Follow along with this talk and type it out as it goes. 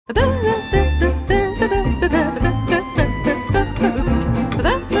क्यों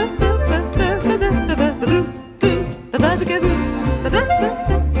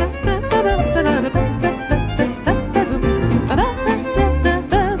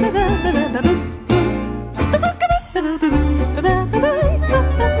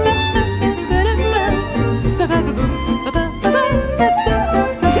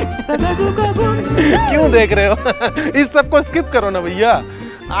देख रहे हो? इस सब को स्किप करो ना भैया।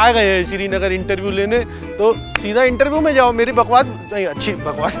 आ गए हैं श्रीनगर इंटरव्यू लेने, तो सीधा इंटरव्यू में जाओ। मेरी बकवास नहीं, अच्छी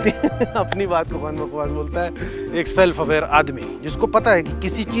बकवास नहीं अपनी बात को कौन बकवास बोलता है? एक सेल्फ अवेयर आदमी जिसको पता है कि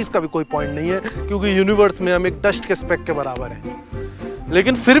किसी चीज़ का भी कोई पॉइंट नहीं है, क्योंकि यूनिवर्स में हम एक डस्ट के स्पेक के बराबर हैं।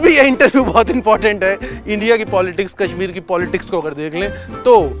 लेकिन फिर भी ये इंटरव्यू बहुत इंपॉर्टेंट है। इंडिया की पॉलिटिक्स, कश्मीर की पॉलिटिक्स को अगर देख लें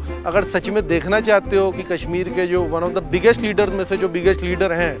तो, अगर सच में देखना चाहते हो कि कश्मीर के जो one of the biggest leaders में से जो बिगेस्ट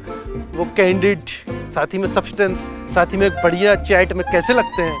लीडर हैं वो कैंडिड, साथ ही में सब्सटेंस, साथ ही में एक बढ़िया चैट में कैसे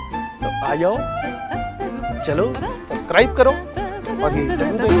लगते हैं, तो आ जाओ, चलो सब्सक्राइब करो और ये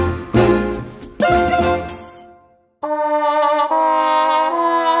इंटरव्यू देखो।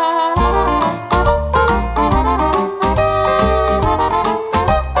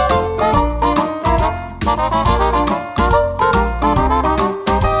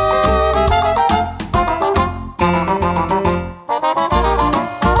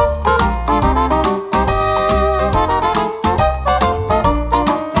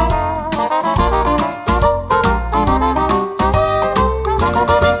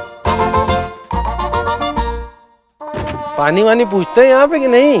 पानी वानी पूछते हैं यहाँ पे कि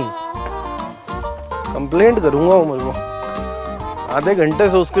नहीं? कंप्लेंट करूंगा उमर को। आधे घंटे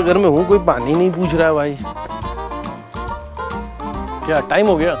से उसके घर में हूँ, कोई पानी नहीं पूछ रहा है भाई। क्या टाइम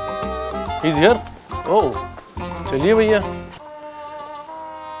हो गया? He's here? ओह, चलिए भैया।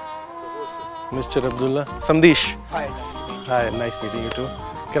 Mr. Abdullah, Samdish. Hi, nice to meet you. Hi, nice meeting you too.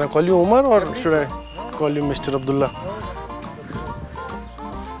 Can I call you Omar or should I call you Mr. Abdullah?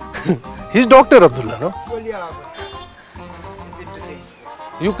 He's Dr. Abdullah, no? Well, yeah, but it's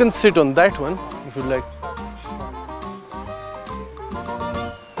interchangeable. You can sit on that one if you like.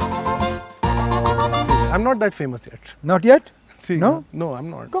 I'm not that famous yet. Not yet? See, No? No, I'm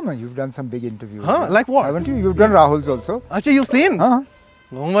not. Come on, you've done some big interviews. Huh? Like what? Haven't you? You've done Rahul's also. Actually, you've seen? Huh?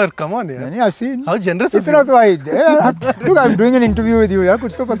 Omar, come on, yeah. Yeah, I've seen. How generous of इतना you. तो आई look, I'm doing an interview with you यार,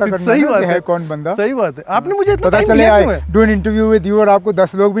 कुछ तो पता करना सही है बात कि है कौन बंदा। सही बात है। आपने मुझे इतना पता टाइम चले दिया आई क्यों है? do an interview with you और आपको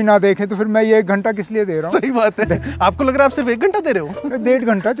 10 लोग भी ना देखें तो फिर मैं ये 1 घंटा किस लिए दे रहा हूँ? सही बात है। आपको लग रहा है आप सिर्फ 1 घंटा दे रहे हो? 1.5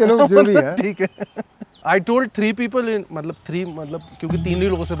 घंटा, चलो जो भी है। ठीक है। I told 3 people in मतलब क्योंकि 3 ही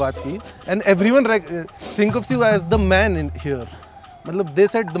लोगों से बात की, and everyone think of you as the man in here. मतलब they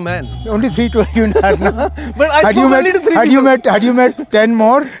said the man. Only 3 told you that. But I spoke only to 3 people. Had you met 10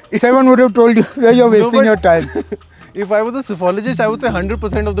 more, 7 would have told you where you're wasting your time. If I was a psephologist, I would say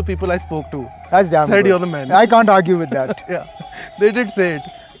 100% of the people I spoke to That's damn said good. you're the man. I can't argue with that. Yeah, they did say it.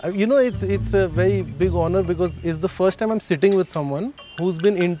 You know, it's a very big honor because it's the first time I'm sitting with someone who's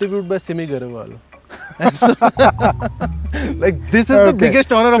been interviewed by Simi Garewal. So, like this is the biggest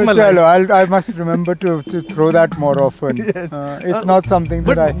honor of my life. I must remember to throw that more often. Yes. It's not something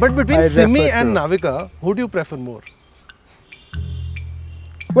that But between I Simi refer and to. Navika, who do you prefer more?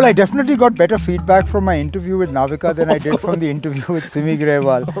 Well, I definitely got better feedback from my interview with Navika than I did from the interview with Simi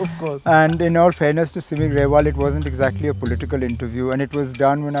Garewal. Of course. And in all fairness to Simi Garewal, it wasn't exactly a political interview, and it was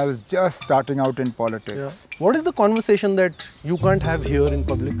done when I was just starting out in politics. Yeah. What is the conversation that you can't have here in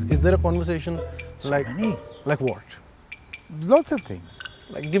public? Is there a conversation So many. like what? Lots of things.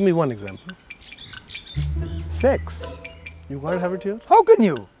 Like give me one example. Sex. You can't have it here? How can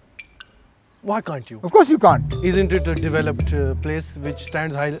you? Why can't you? Of course you can't. Isn't it a developed place which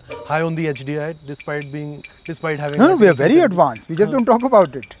stands high on the HDI despite having? No, we are very advanced. We just don't talk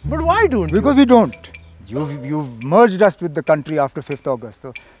about it. But why don't? Because we don't. You've merged us with the country after 5th August.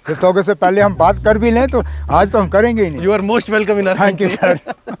 So 5th August से पहले हम बात कर भी लें तो आज तो हम करेंगे ही नहीं. You are most welcome in our Thank you, sir.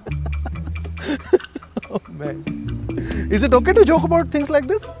 Oh man. Is it okay to joke about things like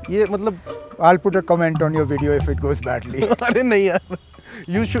this? ये मतलब. I'll put a comment on your video if it goes badly. अरे नहीं यार.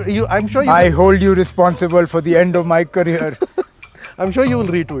 I'm sure you. I hold you responsible for the end of my career. I'm sure you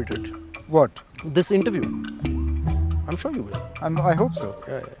will retweet it. What? This interview. I'm sure you will. I hope so.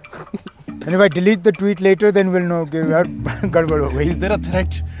 Yeah. And if I delete the tweet later, then we'll know कि यार गड़बड़ हो गई. Is there a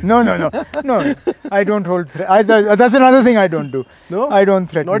threat? No. I don't hold threat. That's another thing I don't do. No. I don't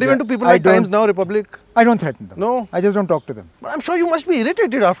threaten. Not even to people like Times Now, Republic. I don't threaten them. No. I just don't talk to them. But I'm sure you must be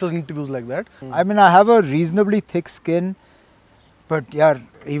irritated after interviews like that. I mean, I have a reasonably thick skin, but yeah,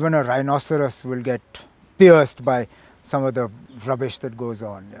 even a rhinoceros will get pierced by some of the rubbish that goes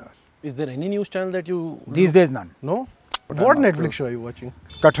on. Yeah. Is there any news channel that you... These days, none. No? What Netflix show are you watching?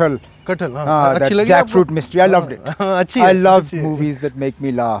 Kathal. Kathal, That jackfruit mystery. I loved it. I love movies that make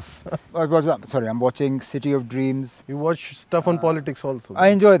me laugh. Sorry, I'm watching City of Dreams. You watch stuff on politics also? I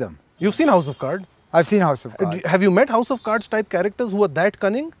enjoy them. You've seen House of Cards? I've seen House of Cards. Have you met House of Cards type characters who are that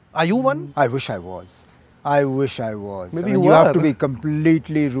cunning? Are you one? I wish I was. I wish I was. Maybe you have to be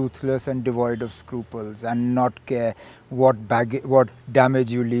completely ruthless and devoid of scruples and not care what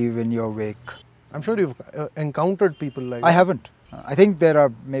damage you leave in your wake. I'm sure you've encountered people like that. I haven't. I think there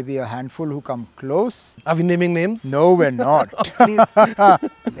are maybe a handful who come close. Are we naming names? No, we're not.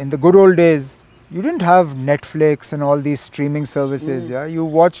 In the good old days, you didn't have Netflix and all these streaming services. Yeah, you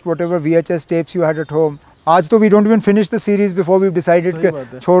watched whatever VHS tapes you had at home. आज तो we don't even finish the series before we've decided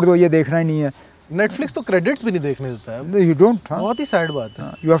कि छोड़ दो ये देखना ही नहीं है. Netflix तो credits भी नहीं देखने देता है. No, you don't. बहुत ही sad बात है.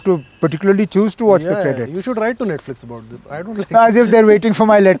 You have to particularly choose to watch the credits. You should write to Netflix about this. I don't like. As if they're waiting for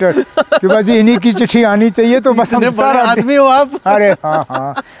my letter. कि बस इन्हीं की चिट्ठी आनी चाहिए तो बस हम सारा आदमी हो आप. अरे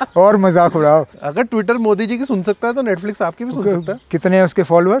हाँ और मजाक उड़ाओ. अगर ट्विटर मोदी जी की सुन सकता है तो नेटफ्लिक्स आपकी भी सुन सकता है. कितने हैं उसके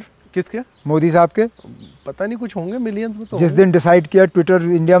फॉलोअर? किसके? मोदी साहब के. पता नहीं कुछ होंगे मिलियंस में तो. जिस दिन डिसाइड किया ट्विटर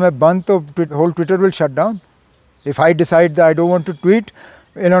इंडिया में बंद तो whole Twitter will shut down. If I decide that I don't want to tweet,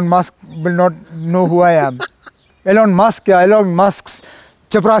 Elon Musk will not know who I am. Elon Musk's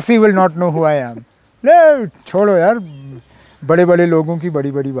चपरासी will not know who I am. ले छोड़ो यार बड़े-बड़े लोगों की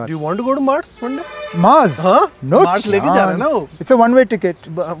बड़ी-बड़ी बात. Do you want to go to Mars one day? Mars? हाँ? No Mars लेके जा रहा है ना वो. It's a one-way ticket.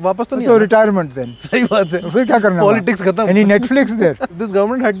 वापस तो नहीं. So retirement then. सही बात है. फिर क्या करना? Politics खत्म. Any Netflix there? This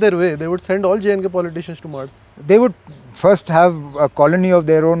government had their way. They would send all J&K politicians to Mars. They would first have a colony of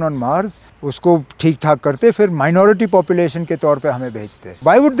their own on Mars. उसको ठीक ठाक करते फिर minority population के तौर पे हमें भेजते.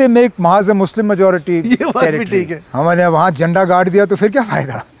 Why would they make Mars a Muslim majority territory? ठीक है. हमने वहाँ झंडा गाड़ दिया तो फिर क्या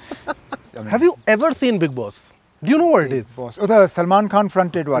फायदा? Have you ever seen Bigg Boss? Do you know what it is? Boss. Oh, the Salman Khan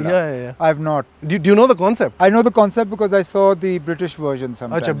fronted wala. Yeah. I have not. Do you know the concept? I know the concept because I saw the British version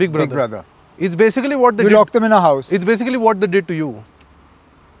sometimes. Achha, Big Brother. It's basically what they did. You locked them in a house. It's basically what they did to you.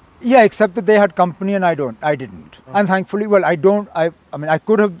 Yeah, except that they had company and I didn't. And thankfully, well, I mean,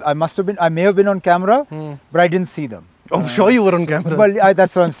 I may have been on camera, but I didn't see them. I'm sure you were on camera. Well,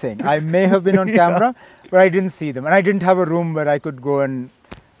 that's what I'm saying. I may have been on camera, but I didn't see them. And I didn't have a room where I could go and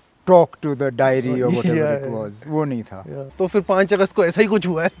talk to the diary or whatever it was. वो नहीं था. तो फिर 5 अगस्त को ऐसा ही कुछ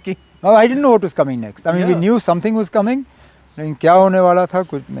हुआ है कि? No, I didn't know what was coming next. I mean, we knew something was coming. लेकिन क्या होने वाला था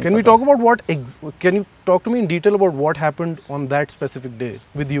कुछ नहीं. Can we talk about can you talk to me in detail about what happened on that specific day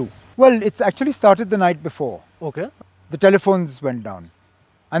with you? Well, it's actually started the night before. Okay. The telephones went down.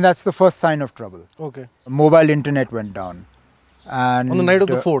 And that's the first sign of trouble. Okay. Mobile internet went down. And on the night of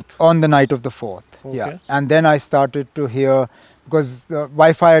the 4th? On the night of the 4th, okay. Yeah. And then I started to hear, because the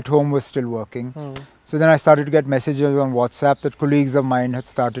Wi-Fi at home was still working. So then I started to get messages on WhatsApp that colleagues of mine had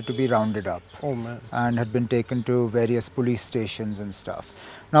started to be rounded up. Oh man. And had been taken to various police stations and stuff.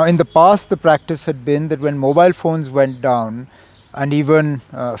 Now in the past, the practice had been that when mobile phones went down and even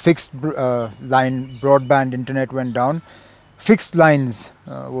fixed line broadband internet went down, fixed lines,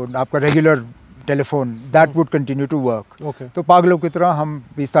 आपका regular telephone, that would continue to work. Okay. So पागलों की तरह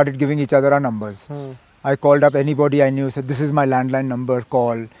we started giving each other our numbers. I called up anybody I knew, said this is my landline number,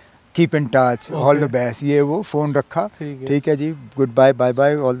 call, keep in touch, all the best. ये वो phone रखा, ठीक है जी, goodbye, bye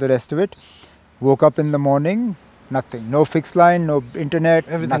bye, all the rest of it. Woke up in the morning, nothing, no fixed line, no internet,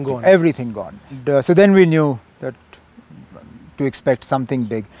 everything gone. And, so then we knew that to expect something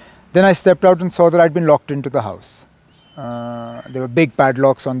big. Then I stepped out and saw that I'd been locked into the house. There were big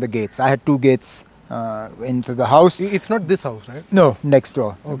padlocks on the gates. I had 2 gates into the house. It's not this house, right? No, next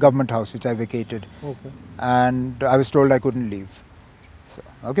door, a government house which I vacated. Okay. And I was told I couldn't leave. So,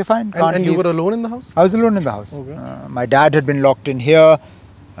 okay, fine, can't and leave. You were alone in the house? I was alone in the house. Okay. My dad had been locked in here.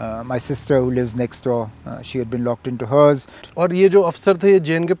 My sister who lives next door, she had been locked into hers. और ये जो अफसर थे ये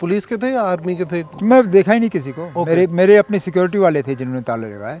JNK police के थे या army के थे? मैं देखा ही नहीं किसी को. मेरे अपने सिक्योरिटी वाले थे जिन्होंने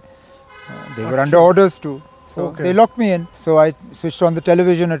ताले लगाए. They were under orders too. So they locked me in. So I switched on the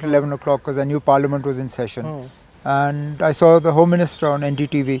television at 11 o'clock because I knew Parliament was in session. And I saw the Home Minister on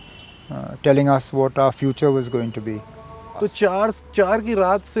NDTV telling us what our future was going to be. तो 4 की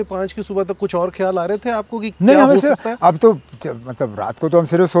रात से 5 की सुबह तक कुछ और ख्याल आ रहे थे आपको कि नहीं, क्या हो सकता है? अब तो मतलब रात को तो हम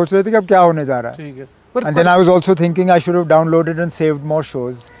सिर्फ सोच रहे थे कि अब क्या होने जा रहा है. ठीक है. And then I was also thinking I should have downloaded and saved more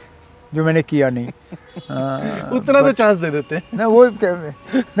shows, जो मैंने किया नहीं. उतना तो चांस दे देते. ना वो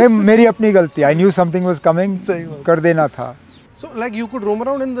नहीं, मेरी अपनी गलती. I knew something was coming. कर देना था. So like you could roam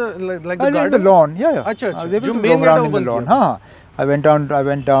around in the like the garden? In the lawn, yeah. अच्छा. I was able to roam around in the lawn. हाँ. I went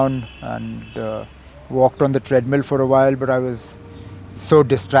down and walked on the treadmill for a while, but I was so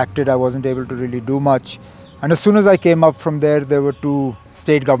distracted I wasn't able to really do much. And as soon as I came up from there were 2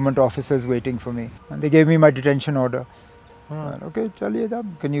 state government officers waiting for me, and they gave me my detention order. Okay, chaliye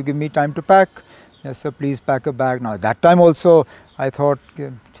jab. Can you give me time to pack? Yes sir, please pack a bag. Now at that time also I thought,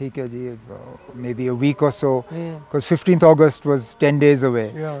 theek hai ji, maybe a week or so, because 15th August was 10 days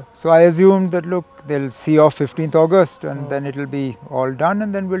away. Yeah. So I assumed that look, they'll see off 15th August and then it'll be all done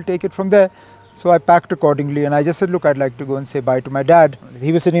and then we'll take it from there. So I packed accordingly and I just said, look, I'd like to go and say bye to my dad.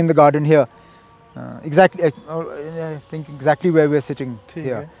 He was sitting in the garden here, exactly, I think exactly where we're sitting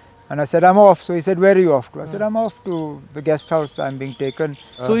here. And I said, I'm off. So he said, where are you off to? I said, I'm off to the guest house. I'm being taken.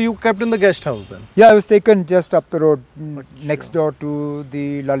 So you kept in the guest house then? Yeah, I was taken just up the road, next door to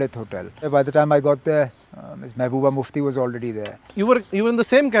the Lalit Hotel. By the time I got there, Ms. Mehbooba Mufti was already there. You were in the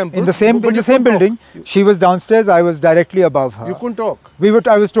same campus? In the same building. She was downstairs. I was directly above her. You couldn't talk?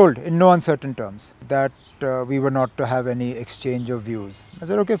 I was told in no uncertain terms that we were not to have any exchange of views. I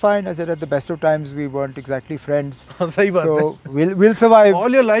said, okay, fine. I said, at the best of times, we weren't exactly friends. So we'll survive. All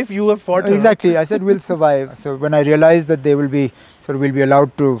your life you have fought. Exactly. I said, we'll survive. So when I realized that we'll be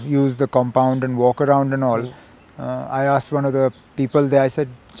allowed to use the compound and walk around and all, I asked one of the people there, I said,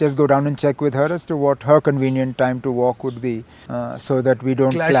 just go down and check with her as to what her convenient time to walk would be, so that we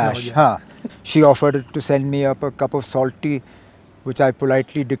don't clash. She offered to send me up a cup of salt tea, which I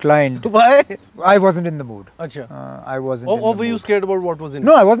politely declined. Why? I wasn't in the mood. Achha. I wasn't. Or were you scared about what was in it?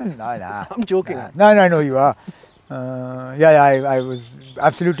 No, I wasn't. Nah. I'm joking. No, I know you are. I was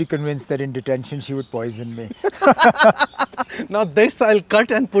absolutely convinced that in detention she would poison me. Now this I'll cut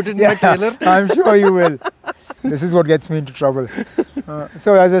and put it in my trailer. I'm sure you will. This is what gets me into trouble.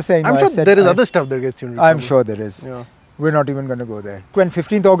 So as I was saying, I'm sure there is other stuff that gets you into trouble. I'm sure there is. Yeah. We're not even going to go there. When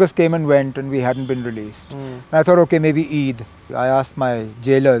 15th August came and went and we hadn't been released, I thought, okay, maybe Eid. I asked my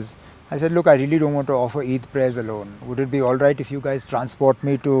jailers, I said, look, I really don't want to offer Eid prayers alone. Would it be all right if you guys transport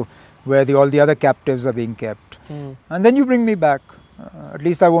me to where all the other captives are being kept? And then you bring me back. At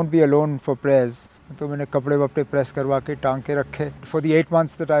least I won't be alone for prayers. So मैंने कपड़े वपड़े press करवा के टांग के रखे. For the 8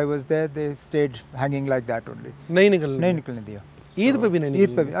 months that I was there, they stayed hanging like that only. नहीं निकलने दिया. Eid पे भी नहीं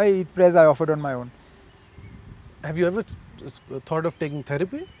निकलने दिया. Eid prayers I offered on my own. Have you ever thought of taking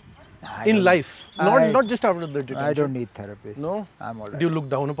therapy? In life? Not just after the detention. I don't need therapy. No? I'm all right. Do you look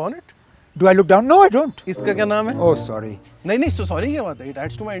down upon it? Do I look down? No, I don't. इसका क्या नाम है? Oh, sorry. नहीं, so sorry क्या बात है? It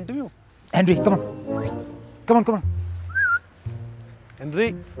adds to my interview. Henry, come on. Come on.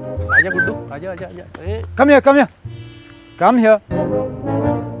 Henry, आजा गुड्डू, आजा. Come here. Come here.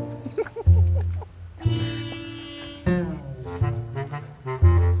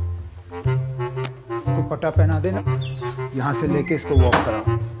 इसको पट्टा पहना देना. यहाँ से लेके इसको walk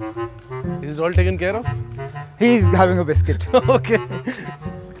कराओ. Is it all taken care of? He's having a biscuit. Okay.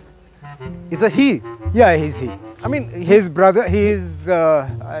 It's a he? Yeah, he's he. I mean, his brother,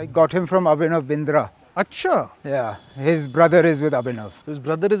 I got him from Abhinav Bindra. Achha. Yeah, his brother is with Abhinav. So his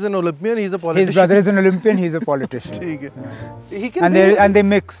brother is an Olympian, he's a politician. His brother is an Olympian, he's a politician. Yeah. He can and they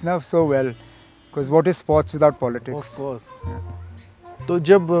mix so well. Because what is sports without politics? Of course. So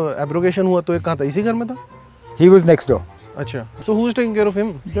जब abrogation हुआ तो ये कहाँ था? इसी घर में था? He was next door. Achha. So who was taking care of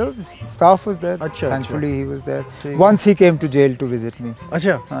him? The staff was there. Achha, Thankfully he was there. Once he came to jail to visit me.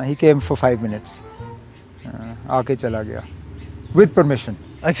 Achha. He came for 5 minutes. आके चला गया. With permission.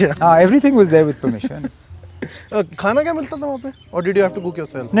 Achha. Everything was there with permission. खाना क्या मिलता था वहाँ पे? Or did you have to cook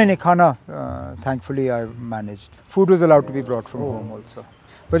yourself? नहीं खाना thankfully I managed. Food was allowed to be brought from home also.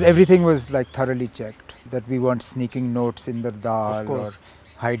 But everything was like thoroughly checked. That we weren't sneaking notes in the dal or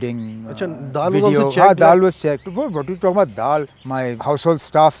hiding dal video. Was also checked, dal was checked. What are you talking about dal? My household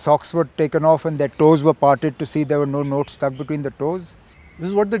staff socks were taken off and their toes were parted to see there were no notes stuck between the toes. This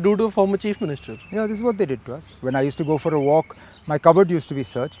is what they do to a former chief minister. Yeah, this is what they did to us. When I used to go for a walk, my cupboard used to be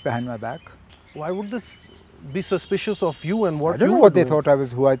searched behind my back. Why would this be suspicious of you and what I don't know what they thought I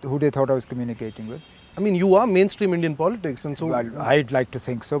was, who they thought I was communicating with. I mean, you are mainstream Indian politics and so... Well, I'd like to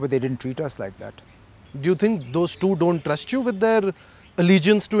think so, but they didn't treat us like that. Do you think those two don't trust you with their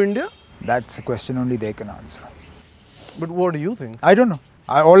allegiance to India? That's a question only they can answer. But what do you think? I don't know.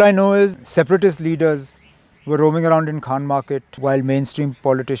 All I know is separatist leaders were roaming around in Khan Market while mainstream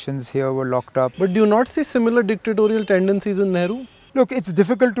politicians here were locked up. But do you not see similar dictatorial tendencies in Nehru? Look, it's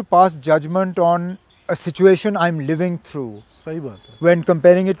difficult to pass judgment on a situation I'm living through सही बात है. when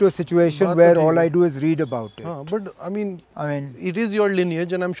comparing it to a situation where all I do is read about it. But I mean, it is your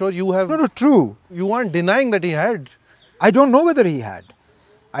lineage and I'm sure you have... No, true. You aren't denying that he had. I don't know whether he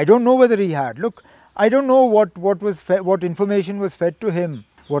had. Look, I don't know what information was fed to him.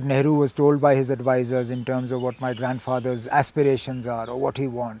 What Nehru was told by his advisors in terms of what my grandfather's aspirations are or what he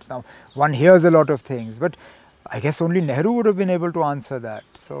wants. Now, one hears a lot of things, but I guess only Nehru would have been able to answer that.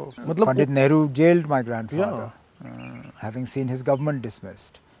 So, Pandit Nehru jailed my grandfather, having seen his government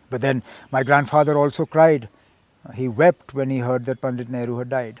dismissed. But then my grandfather also cried He wept when he heard that Pandit Nehru had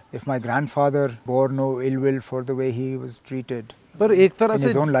died. If my grandfather bore no ill will for the way he was treated पर एक तरह in से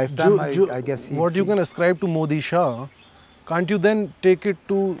his own lifetime, I guess he... What you can ascribe to Modi Shah, can't you then take it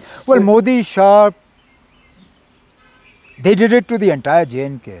to... Well, Modi Shah, they did it to the entire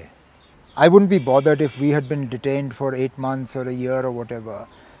J&K. I wouldn't be bothered if we had been detained for 8 months or a year or whatever,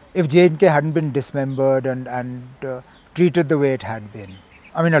 if J&K hadn't been dismembered and treated the way it had been.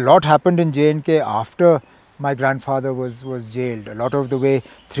 I mean, a lot happened in J&K after my grandfather was jailed. A lot of the way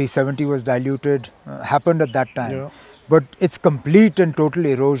 370 was diluted happened at that time. Yeah. But its complete and total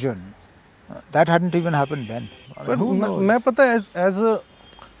erosion, that hadn't even happened then. But मैं पता है,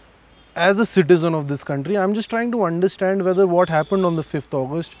 as a citizen of this country, I'm just trying to understand whether what happened on the 5th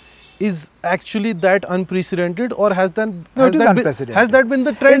August is actually that unprecedented, or has that unprecedented. Has that been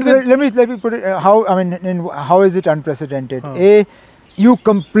the trend? Let me put it how is it unprecedented? You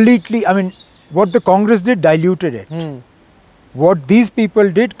completely, what the Congress did diluted it. What these people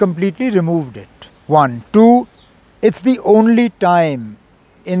did completely removed it. 1, 2. It's the only time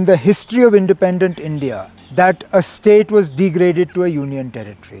in the history of independent India that a state was degraded to a union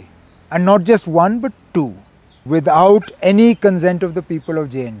territory. And not just 1 but 2, without any consent of the people of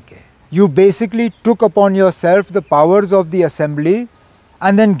J&K. You basically took upon yourself the powers of the assembly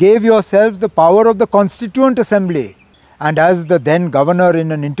and then gave yourself the power of the constituent assembly. And as the then governor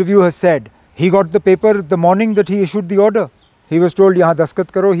in an interview has said, he got the paper the morning that he issued the order. He was told, yahan daskat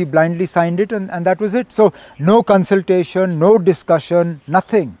karo, he blindly signed it and that was it. So, no consultation, no discussion,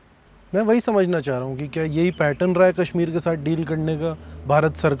 nothing. मैं वही समझना चाह रहा हूँ कि क्या यही pattern रहा है कश्मीर के साथ डील करने का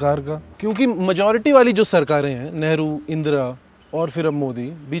भारत सरकार का, क्योंकि मेजॉरिटी वाली जो सरकारें हैं, नेहरू, इंदिरा और फिर अब मोदी,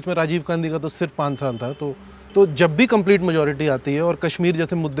 बीच में राजीव गांधी का तो सिर्फ 5 साल था, तो जब भी कंप्लीट मेजॉरिटी आती है और कश्मीर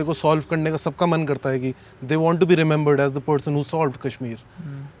जैसे मुद्दे को सॉल्व करने का सबका मन करता है कि they want to be remembered as the person who solved Kashmir,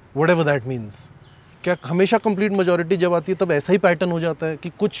 whatever that means. क्या हमेशा कंप्लीट मेजॉरिटी जब आती है तब ऐसा ही पैटर्न हो जाता है कि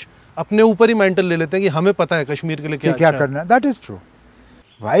कुछ अपने ऊपर ही मेंटल ले लेते हैं कि हमें पता है कश्मीर के लिए क्या अच्छा करना है? That is true.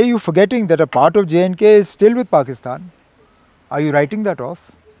 Why are you forgetting that a part of J&K is still with Pakistan? Are you writing that off?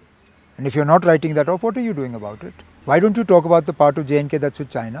 And if you're not writing that off, what are you doing about it? Why don't you talk about the part of J&K that's with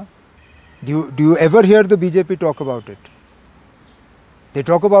China? Do you ever hear the BJP talk about it? They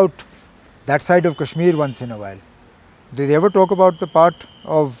talk about that side of Kashmir once in a while. Do they ever talk about the part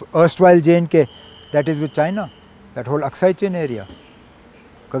of erstwhile J&K that is with China? That whole Aksai Chin area?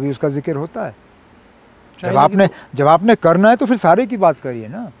 कभी उसका जिक्र होता है? जब आपने करना है तो फिर सारे की बात करिए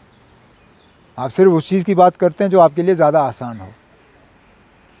ना। आप सिर्फ उस चीज़ की बात करते हैं जो आपके लिए ज़्यादा आसान हो,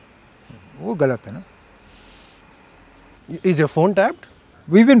 वो गलत है ना। Is your phone tapped?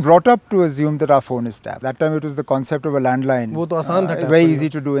 We've been brought up to assume that our phone is tapped. That time it was the concept of a landline. वो तो आसान था, very easy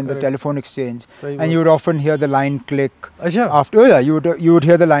to do in the telephone exchange. And you would often hear the line click. अच्छा? You would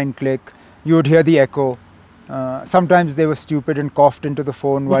hear the line click. You would hear the echo. Sometimes they were stupid and coughed into the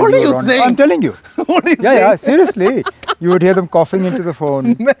phone while you were on. Saying? I'm telling you. What are you saying? Yeah, seriously. You would hear them coughing into the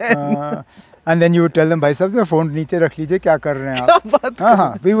phone. And then you would tell them, "Bhai sahab, phone नीचे रख लीजिए, क्या कर रहे हैं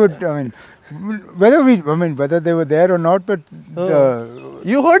आप?" We would, whether they were there or not, but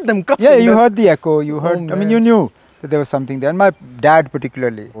you heard them coughing. Yeah, you heard the echo. You heard. You knew that there was something there. And my dad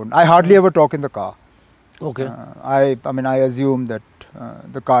particularly, I hardly ever talk in the car. Okay. I assume that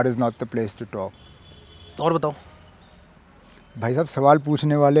the car is not the place to talk. और बताओ भाई साहब, सवाल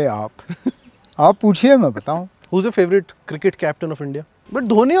पूछने वाले आप पूछिए, मैं बताऊं। Who's your favorite cricket captain of India? But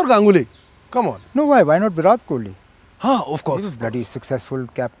Dhoni or Ganguly? Come on. No, why not Virat Kohli? हाँ, of course. He's a bloody successful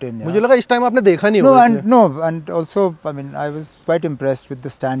captain. मुझे लगा इस टाइम आपने देखा नहीं होगा। And also, I was quite impressed with the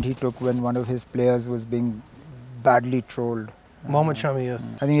stand he took when one of his players was being badly trolled. Mohammad Shami,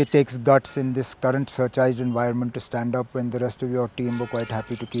 yes. I think it takes guts in this current surcharged environment to stand up when the rest of your team were quite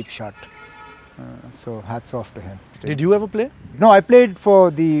happy to keep shut. So hats off to him. Did you ever play? No, I played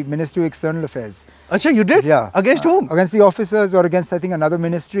for the Ministry of External Affairs. Acha, you did? Yeah. Against whom? Against the officers or against, I think, another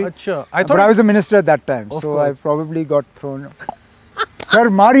ministry. Acha. But I was a minister at that time, so I probably got thrown. Sir,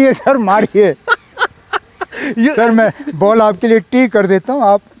 मारिए, sir, मारिए. Sir, मैं ball आपके लिए T कर देता हूँ,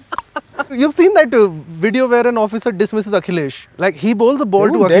 आप. You've seen that video where an officer dismisses Akhilesh. Like, he bowls a ball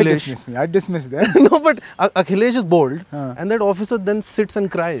to Akhilesh. They dismiss me. I'd dismiss them. No, but Akhilesh is bowled, and that officer then sits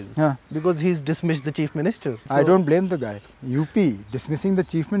and cries because he's dismissed the chief minister. So, I don't blame the guy. UP dismissing the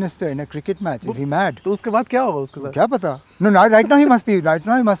chief minister in a cricket match. Is he mad? तो उसके बाद क्या होगा उसके साथ? क्या पता? No, right now he must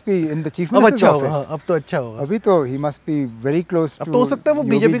be in the chief minister's office. अब तो अच्छा होगा. अभी तो he must be very close to. अब तो हो सकता है वो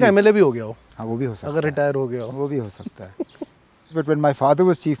बीजेपी का एमएलए भी हो गया हो. हाँ, वो भी हो सकता है. अगर रिटायर हो गया हो. वो भी हो सकता है. But when my father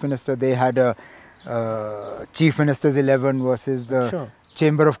was chief minister, they had a chief minister's 11 versus the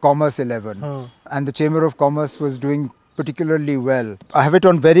Chamber of Commerce 11. And the Chamber of Commerce was doing particularly well. I have it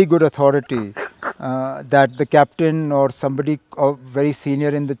on very good authority that the captain or somebody very senior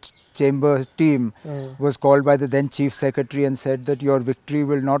in the chamber team was called by the then chief secretary and said that your victory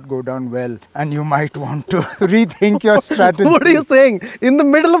will not go down well and you might want to rethink your strategy. What are you saying? In the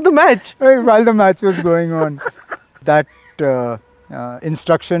middle of the match? While the match was going on. That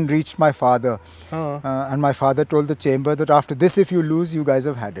instruction reached my father. And my father told the chamber that after this, if you lose, you guys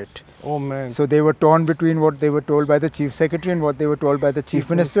have had it. Oh man. So they were torn between what they were told by the chief secretary and what they were told by the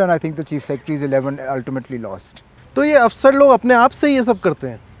chief minister, and I think the chief secretary's 11 ultimately lost. तो ये अफसर लोग अपने आप से ये सब करते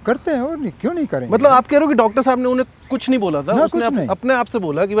हैं? करते हैं और नहीं, क्यों नहीं करेंगे? मतलब आप कह रहे हो कि डॉक्टर साहब ने उन्हें कुछ नहीं बोला था, उसने अपने आप से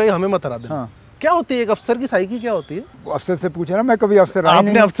बोला कि भाई हमें मत हरा देना। क्या होती है एक अफसर की साइकी, क्या होती है? अफसर से पूछा ना, मैं कभी अफसर रहा नहीं।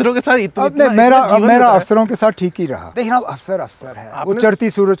 आपने अफसरों के साथ इतना मेरा अफसरों के साथ ठीक ही रहा। देखिए अफसर अफसर है, वो चढ़ती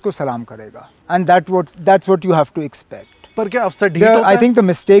सूरज को सलाम करेगा, and that's what you have to expect. पर क्या अफसर ढीठ होता है? I think the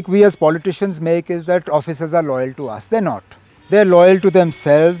mistake we as politicians make is that officers are loyal to us. They're not. They're loyal to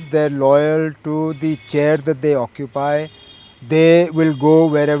themselves. They're loyal to the chair that they occupy. They will go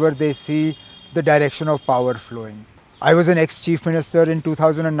wherever they see the direction of power flowing. I was an ex-chief minister in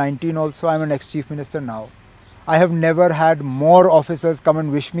 2019 also. I'm an ex-chief minister now. I have never had more officers come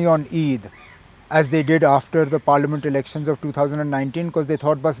and wish me on Eid as they did after the parliament elections of 2019 because they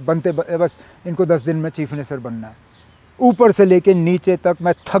thought बस इनको 10 दिन में chief minister बनना है. ऊपर से लेके नीचे तक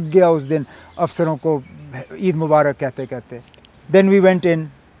मैं थक गया उस दिन अफसरों को ईद मुबारक कहते कहते. Then we went in.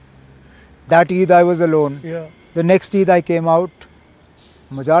 That Eid I was alone. Yeah. The next Eid I came out.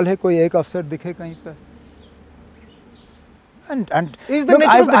 मजाल है कोई एक अफसर दिखे कहीं पे. And look,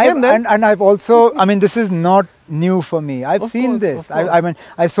 I've also, I mean, this is not new for me. I've seen this. I mean,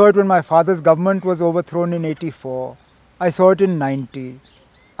 I saw it when my father's government was overthrown in 84. I saw it in 90.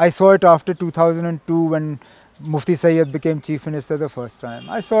 I saw it after 2002 when Mufti Sayyid became chief minister the first time.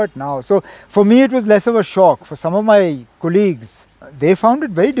 I saw it now. So for me, it was less of a shock. For some of my colleagues, they found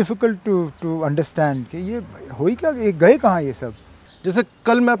it very difficult to understand कि ये हुई क्या, ये गए कहाँ ये सब. जैसे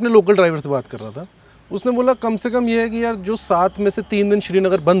कल मैं अपने लोकल ड्राइवर से बात कर रहा था, उसने बोला कम से कम ये है कि यार जो 7 में से 3 दिन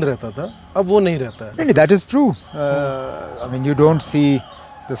श्रीनगर बंद रहता था, अब वो नहीं रहता है. Really, that is true. I mean, you don't see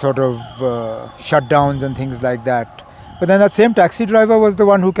the sort of shutdowns and things like that. But then that same taxi driver was the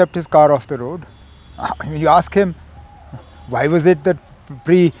one who kept his car off the road. I mean, you ask him, why was it that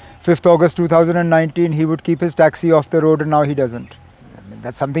pre-5th August 2019 he would keep his taxi off the road and now he doesn't? I mean,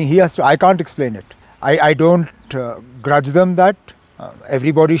 that's something he has to, I can't explain it. I don't grudge them that.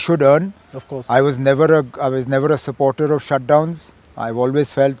 Everybody should earn. Of course. I was never a supporter of shutdowns. I've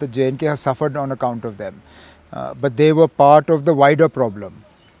always felt that J&K has suffered on account of them. But they were part of the wider problem.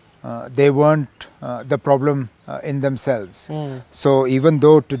 They weren't the problem in themselves. So even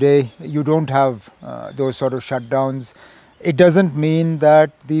though today you don't have those sort of shutdowns, it doesn't mean that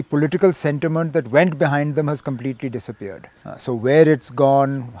the political sentiment that went behind them has completely disappeared. So where it's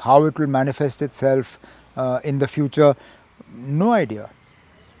gone, how it will manifest itself in the future, no idea.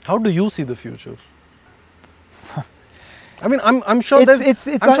 How do you see the future? I mean, I'm sure it's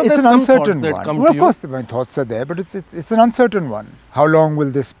an uncertain one. Well, of course, my thoughts are there, but it's an uncertain one. How long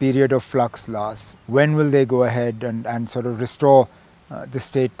will this period of flux last? When will they go ahead and sort of restore the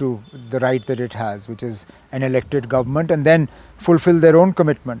state to the right that it has, which is an elected government, and then fulfill their own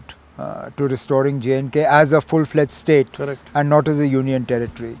commitment to restoring J&K as a full-fledged state. Correct. And not as a union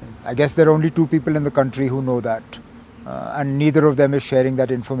territory. I guess there are only 2 people in the country who know that. And neither of them is sharing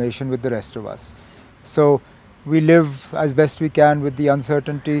that information with the rest of us. So we live as best we can with the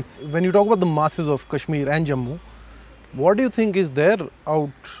uncertainty. When you talk about the masses of Kashmir and Jammu, what do you think is their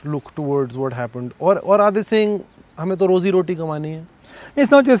outlook towards what happened? Or are they saying, हमें तो रोजी रोटी कमानी है?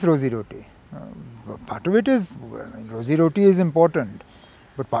 It's not just rosy roti. Part of it is, rosy roti is important.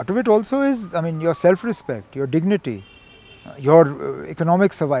 But part of it also is, I mean, your self-respect, your dignity, your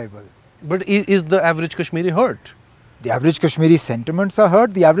economic survival. But is the average Kashmiri hurt? The average Kashmiri sentiments are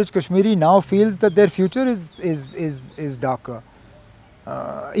hurt. The average Kashmiri now feels that their future is darker.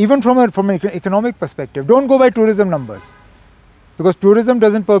 Even from an economic perspective. Don't go by tourism numbers. Because tourism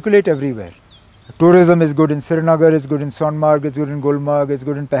doesn't percolate everywhere. Tourism is good in Srinagar, it's good in Sonmarg, it's good in Gulmarg, it's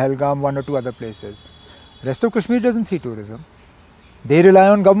good in Pahalgam, 1 or 2 other places. Rest of Kashmir doesn't see tourism. They rely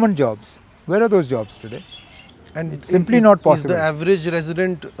on government jobs. Where are those jobs today? And it's simply not possible. Is the average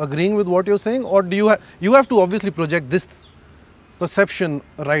resident agreeing with what you're saying, or do you have to obviously project this perception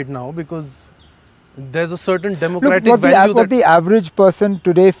right now because there's a certain democratic value what the average person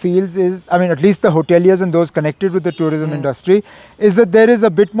today feels is, I mean, at least the hoteliers and those connected with the tourism industry, is that there is a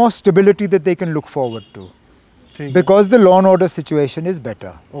bit more stability that they can look forward to. Because the law and order situation is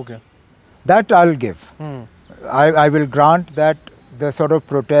better. Okay. That I'll give. I will grant that the sort of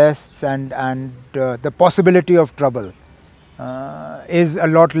protests and the possibility of trouble is a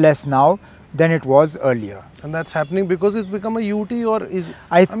lot less now. than it was earlier. And that's happening because it's become a UT, or is...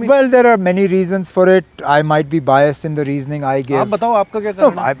 well, there are many reasons for it. I might be biased in the reasoning I give. आप बताओ आपका क्या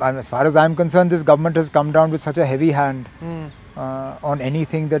No, कारण है? as far as I'm concerned, this government has come down with such a heavy hand on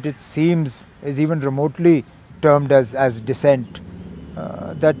anything that it seems is even remotely termed as dissent,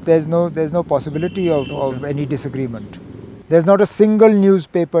 that there's no possibility of any disagreement. There's not a single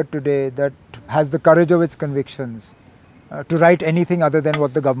newspaper today that has the courage of its convictions to write anything other than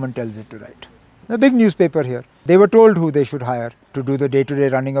what the government tells it to write. A big newspaper here. They were told who they should hire to do the day-to-day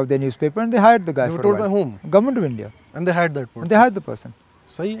running of their newspaper, and they hired the guy. They were for told a while. by whom? Government of India. And they hired that person. And they hired the person.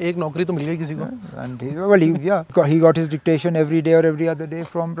 सही, एक नौकरी तो मिल गई किसी को. And he got his dictation every day or every other day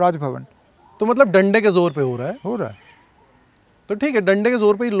from Raj Bhavan. तो मतलब डंडे के जोर पे हो रहा है. हो रहा है. तो ठीक है, डंडे के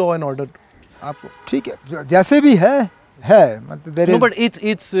जोर पे ही लॉ एंड ऑर्डर आपको. ठीक है, जैसे भी है. मतलब there No, is. but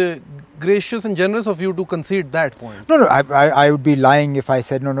it's gracious and generous of you to concede that point. No, I would be lying if I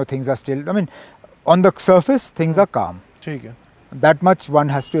said no, things are still. I mean, on the surface, things are calm. ठीक है. That much one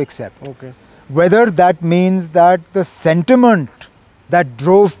has to accept. Okay. Whether that means that the sentiment that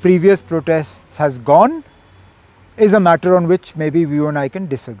drove previous protests has gone is a matter on which maybe you and I can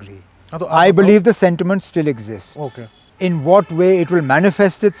disagree. I believe the sentiment still exists. Okay. In what way it will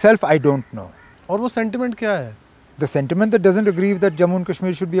manifest itself, I don't know. और वो sentiment क्या है? The sentiment that doesn't agree that Jammu and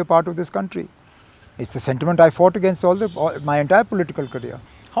Kashmir should be a part of this country. It's the sentiment I fought against my entire political career.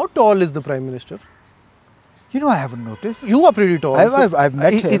 How tall is the Prime Minister? You know, I haven't noticed. You are pretty tall. I've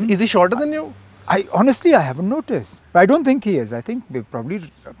met him. Is he shorter than you? Honestly, I haven't noticed. I don't think he is. I think they're probably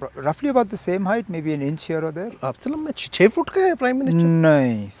roughly about the same height, maybe an inch here or there. आपसे लंबा 6 foot का है Prime Minister? No,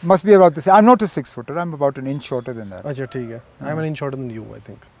 must be about the same. I'm not a 6-footer. I'm about an inch shorter than that. अच्छा ठीक है. I'm an inch shorter than you, I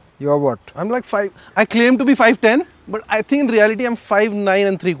think. You're what? I'm like 5. I claim to be 5'10", but I think in reality I'm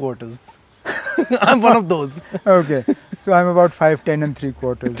 5'9 3/4. I'm one of those. Okay, so I'm about 5'10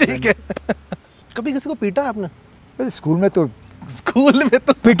 3/4. ठीक है. कभी किसी को पीटा आपने? स्कूल में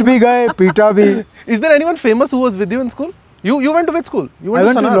तो पिट भी गए, पीटा भी. Is there anyone famous who was with you in school? You went to which school? You I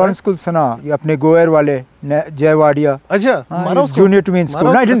went to Lawrence School, Sana. ये अपने गोयर वाले जयवाड़िया. अच्छा, मारा उसको. Junior to me in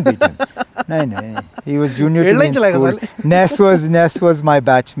school. No, I didn't beat him. No. He was junior to me in school. Ness was my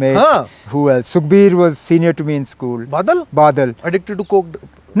batchmate. Who else? Sukhbir was senior to me in school. Badal. Addicted to coke.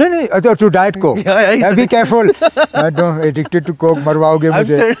 No, to Diet Coke. Yeah, be careful. Don't addicted to Coke, marwaoge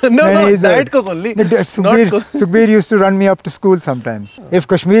mujhe. No, Diet Coke only. Sukhbir used to run me up to school sometimes. If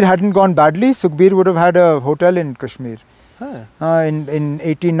Kashmir hadn't gone badly, Sukhbir would have had a hotel in Kashmir. In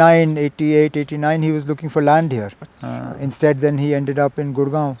 89, 88, 89, he was looking for land here. Instead, then he ended up in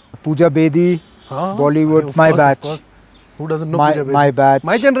Gurgaon. Pooja Bedi, Bollywood, my batch. Who doesn't know Pooja Bedi? My batch.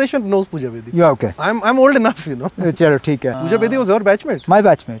 My generation knows Pooja Bedi. Yeah, okay. I'm old enough, you know. Chalo, theek hai. Pooja Bedi was your batchmate? My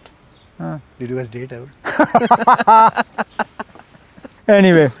batchmate. Did you guys date ever?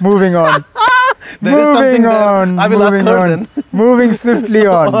 Anyway, moving on. Moving on. I will ask her then. Moving swiftly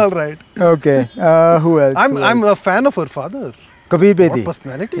on. All right. Okay. Who else? I'm a fan of her father. Kabir Bedi. What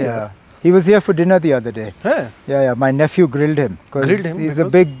personality? Yeah. He was here for dinner the other day. Hey. Yeah. My nephew grilled him because he's a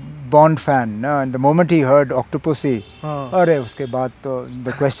big Bond fan. And the moment he heard Octopussy, uske baad to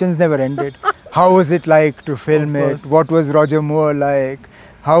the questions never ended. How was it like to film it? What was Roger Moore like?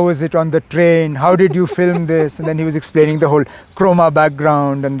 How was it on the train? How did you film this? And then he was explaining the whole chroma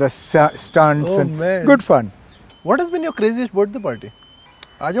background and the stunts. Oh, man. Good fun. What has been your craziest birthday party?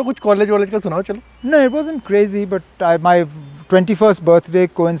 आजो कुछ college का सुनाओ चलो. No, it wasn't crazy, but my 21st birthday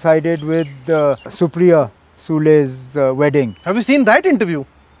coincided with Supriya Sule's wedding. Have you seen that interview?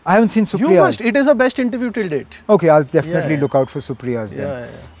 I haven't seen Supriya's. You must. It is the best interview till date. Okay, I'll definitely look out for Supriya's then.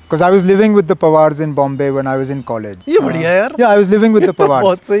 Because I was living with the Pawars in Bombay when I was in college. ये बढ़िया यार. Yeah, I was living with the Pawars.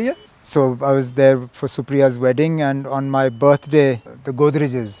 बहुत सही है. So I was there for Supriya's wedding, and on my birthday, the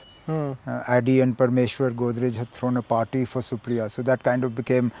Godrejes, Addy and Parmeshwar Godrej had thrown a party for Supriya. So that kind of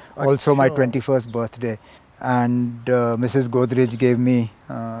became also my 21st birthday. And Mrs. Godrej gave me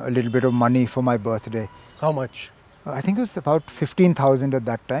a little bit of money for my birthday. How much? I think it was about 15,000 at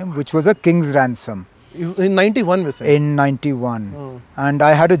that time, which was a king's ransom. In 91, we said. In 91. And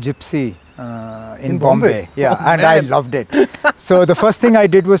I had a gypsy in Bombay. Yeah, and I loved it. So the first thing I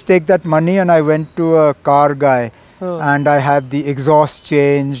did was take that money and I went to a car guy and I had the exhaust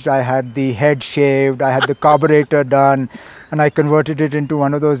changed, I had the head shaved, I had the carburetor done, and I converted it into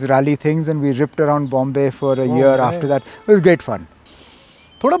one of those rally things, and we ripped around Bombay for a year after that. It was great fun.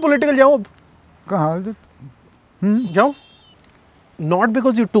 थोड़ा political जाओ अब. कहाँ? जाओ. Not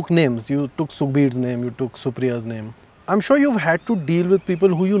because you took names, you took Sukhbir's name, you took Supriya's name. I'm sure you've had to deal with people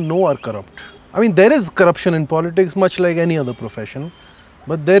who you know are corrupt. I mean, there is corruption in politics, much like any other profession.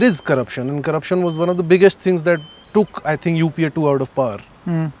 But there is corruption, and corruption was one of the biggest things that took, I think, UPA 2 out of power.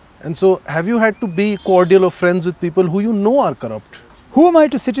 And so, have you had to be cordial or friends with people who you know are corrupt? Who am I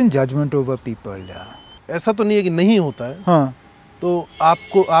to sit in judgment over people? Yeah. ऐसा तो नहीं है कि नहीं होता है. हाँ. तो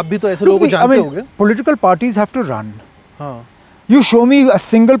आप भी तो ऐसे लोगों को जानते होंगे. Political parties have to run. हाँ. You show me a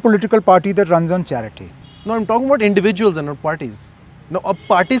single political party that runs on charity. No, I'm talking about individuals and not parties. No, अब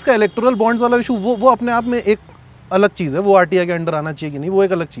parties का electoral bonds वाला issue वो अपने आप में एक अलग चीज़ है. वो RTI के अंडर आना चाहिए कि नहीं, वो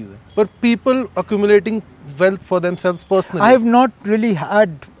एक अलग चीज़ है. But people accumulating wealth for themselves personally. I have not really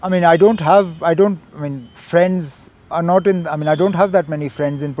had. Friends are not in. I don't have that many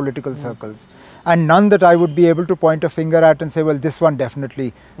friends in political circles, and none that I would be able to point a finger at and say, well, this one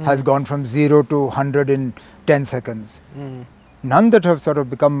definitely has gone from 0 to 100 in 10 seconds. None that have sort of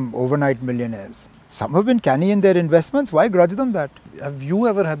become overnight millionaires. Some have been canny in their investments. Why grudge them that? Have you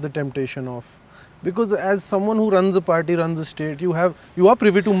ever had the temptation of, because as someone who runs a party, runs a state, you are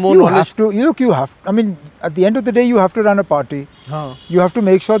privy to more knowledge. At the end of the day, you have to run a party. You have to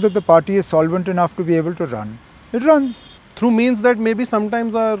make sure that the party is solvent enough to be able to run. It runs. Through means that maybe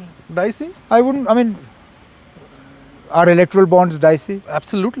sometimes are dicey? Are electoral bonds dicey?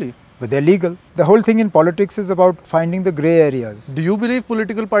 Absolutely. But they're legal. The whole thing in politics is about finding the grey areas. Do you believe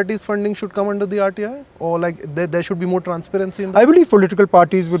political parties' funding should come under the RTI? Or there should be more transparency in that? I believe political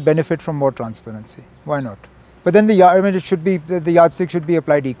parties would benefit from more transparency. Why not? But then the yardstick should be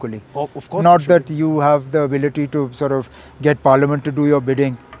applied equally. Oh, of course. Not that you have the ability to sort of get Parliament to do your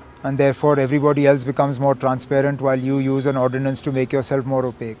bidding, and therefore everybody else becomes more transparent while you use an ordinance to make yourself more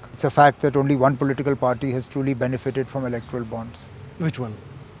opaque. It's a fact that only one political party has truly benefited from electoral bonds. Which one?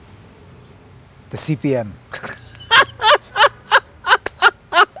 The CPM.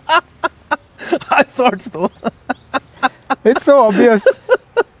 I thought so. It's so obvious.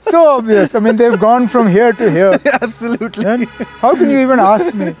 So obvious. They've gone from here to here. Absolutely. And how can you even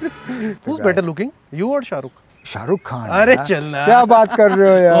ask me? Who's better looking? You or Shah Rukh? Shah Rukh Khan. अरे चलना. क्या बात कर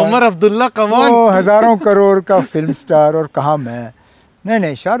रहे हो यार? Omar Abdullah, come on. वो हजारों करोड़ का फिल्म स्टार और कहाँ मैं?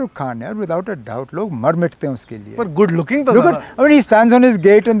 नहीं, शाहरुख खान यार, without a doubt. लोग मर मिटते हैं उसके लिए. But good looking तो. Look at, he stands on his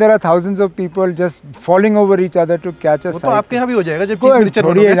gate and there are thousands of people just falling over each other to catch a sight. वो तो आपके यहाँ भी हो जाएगा जब चीफ मिनिस्टर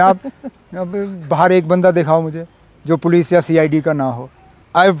छोड़िए आप बाहर एक बंदा दिखाओ मुझे जो पुलिस या CID का ना हो.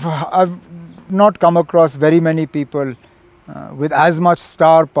 I've not come across very many people with as much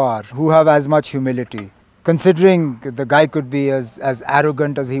star power who have as much humility. Considering the guy could be as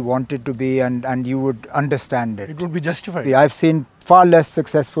arrogant as he wanted to be, and you would understand it. It would be justified. I've seen far less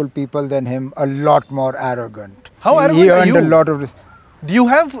successful people than him, a lot more arrogant. How arrogant he are earned you? a lot of Do you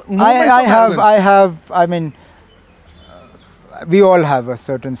have I have. We all have a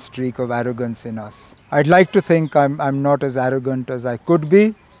certain streak of arrogance in us. I'd like to think I'm not as arrogant as I could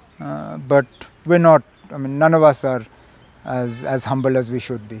be, but we're not. None of us are as humble as we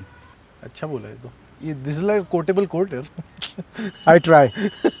should be. अच्छा बोला है तो. This is like a quotable quote यार. I try.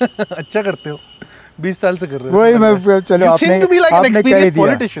 अच्छा करते हो. 20 साल से कर रहे हो. वही मैं चलो You seem to be like an experienced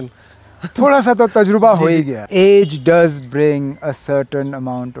politician. थोड़ा सा तो तजुर्बा हो ही गया. Age does bring a certain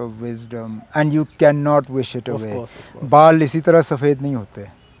amount of wisdom, and you cannot wish it away. Of course. बाल इसी तरह सफेद नहीं होते.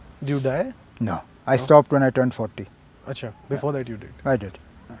 Do you die? No. I stopped when I turned 40. अच्छा. Before that you did. I did.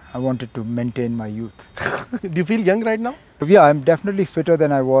 I wanted to maintain my youth. Do you feel young right now? Yeah, I'm definitely fitter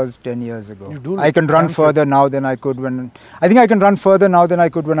than I was 10 years ago. You do. I can run further now than I could when. I think I can run further now than I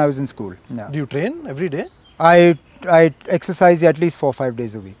could when I was in school. Yeah. Do you train every day? I exercise at least 4-5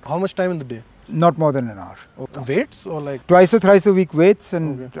 days a week. How much time in the day? Not more than an hour. Okay. Weights or like? Twice or thrice a week weights,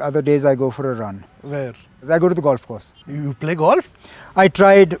 and other days I go for a run. Where? I go to the golf course. You play golf?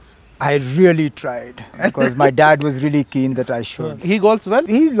 I really tried because my dad was really keen that I should. He golfs well?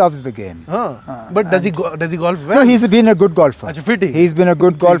 He loves the game. But does he golf well? No, he's been a good golfer. Achha, fit he? He's been a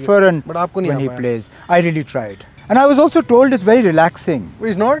good golfer, and but when he plays, I really tried. And I was also told it's very relaxing.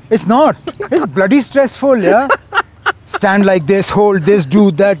 It's not? It's not. It's bloody stressful, yeah? Stand like this, hold this, do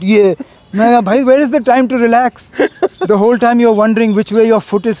that, yeah. Bhai, where is the time to relax? The whole time you're wondering which way your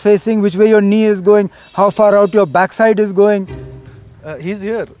foot is facing, which way your knee is going, how far out your backside is going. He's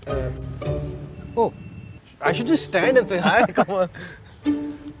here. Oh, I should just stand and say hi. Come on.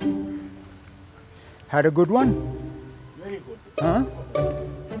 Had a good one? Very good. Huh?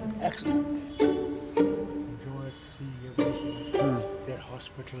 Excellent. Their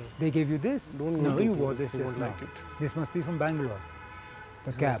hospital. They gave you this? No, you wore this just now. like it. This must be from Bangalore.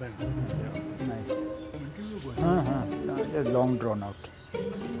 The cap. Yeah. Nice. Long drawn out.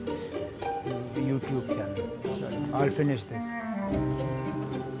 YouTube channel. I'll finish this.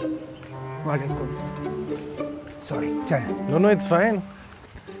 Walaikum. Sorry, channel. No, it's fine.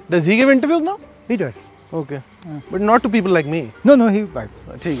 Does he give interviews now? He does. Okay. But not to people like me. No, he vibes.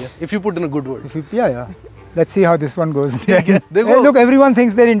 ठीक है. If you put in a good word. Yeah. Let's see how this one goes. देखो. Hey, look, everyone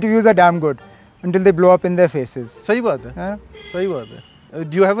thinks their interviews are damn good until they blow up in their faces. सही बात है. सही बात है.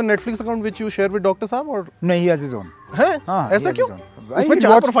 Do you have a Netflix account which you share with Dr. Saab or? No, he has his own. हैं? ऐसा क्यों? उसमें He'll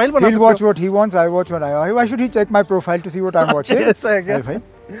 4 profile बना सकते हो. He'll watch what he wants. I watch what I want. Why should he check my profile to see what I'm watching? ऐसा है क्या?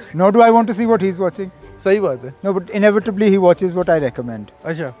 Nor do I want to see what he's watching. सही बात है. No, but inevitably he watches what I recommend.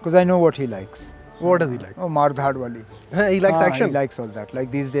 अच्छा. Because I know what he likes. What does he like? Oh, Mar Dhad wali. He likes action. He likes all that. Like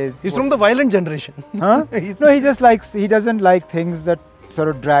these days. He's from the violent generation. Huh? No, he just likes. He doesn't like things that sort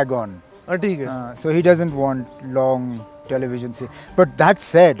of drag on. ठीक है. So he doesn't want long television series. But that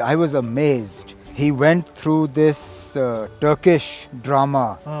said, I was amazed. He went through this Turkish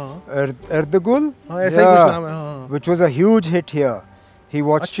drama, Erdogul, which was a huge hit here. He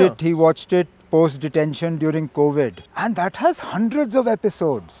watched it. He watched it post detention during COVID, and that has hundreds of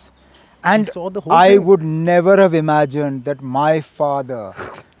episodes. And I would never have imagined that my father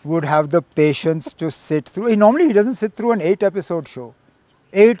would have the patience to sit through. Normally he doesn't sit through an 8-episode show.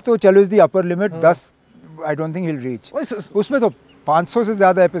 8 तो चलो is the upper limit. 10 I don't think he'll reach. उसमें तो 500 से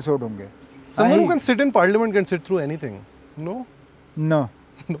ज़्यादा episode होंगे. Someone who can sit in parliament can sit through anything. No. No.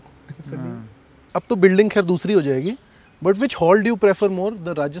 अब तो building खैर दूसरी हो जाएगी. But which hall do you prefer more,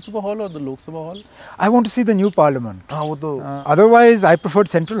 the Rajya Sabha hall or the Lok Sabha hall? I want to see the new parliament. हाँ वो तो. Otherwise, I preferred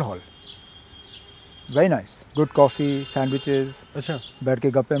Central Hall. Very nice. Good coffee, sandwiches. अच्छा. बैठ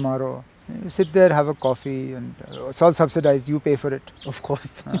के गप्पे मारो. You sit there, have a coffee, and it's all subsidized. You pay for it. Of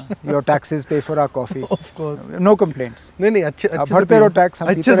course. Your taxes pay for our coffee. Of course. No complaints. नहीं अच्छे भरते रहो tax,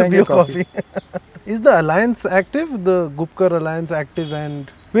 हम पीते रहेंगे coffee. Is the alliance active? The Gupkar alliance active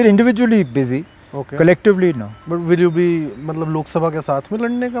and? We're individually busy. Okay. Collectively no. But will you be मतलब लोकसभा के साथ में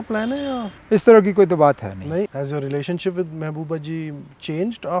लड़ने का plan है या? इस तरह की कोई तो बात है नहीं. Has your relationship with Mehbooba ji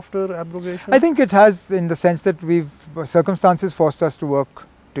changed after abrogation? I think it has, in the sense that circumstances forced us to work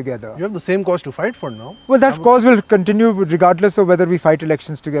together. You have the same cause to fight for now. Well, that cause will continue regardless of whether we fight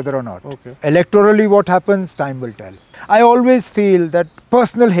elections together or not. Okay. Electorally, what happens, time will tell. I always feel that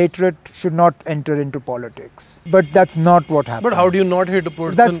personal hatred should not enter into politics. But that's not what happens. But how do you not hate a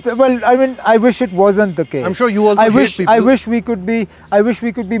person? Well, I mean, I wish it wasn't the case. I'm sure you also hate people. I wish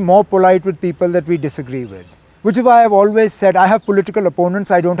we could be more polite with people that we disagree with. Which is why I've always said I have political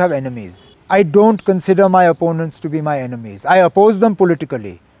opponents, I don't have enemies. I don't consider my opponents to be my enemies. I oppose them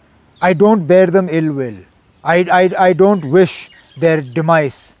politically. I don't bear them ill will. I don't wish their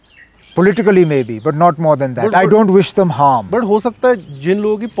demise. Politically maybe, but not more than that. I don't wish them harm. But हो सकता है जिन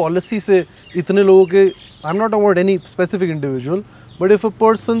लोगों की policy से इतने लोगों के, I'm not talking about any specific individual, but if a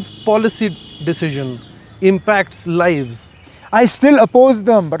person's policy decision impacts lives, I still oppose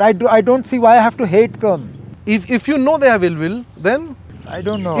them, but I don't see why I have to hate them. If you know they have ill will, then I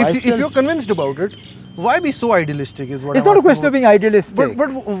don't know. If you're convinced about it, why be so idealistic is what it's not a question of being idealistic. But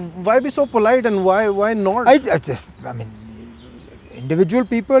why be so polite and why not? I mean, individual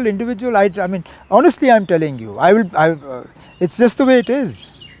people, I mean, honestly, I'm telling you, it's just the way it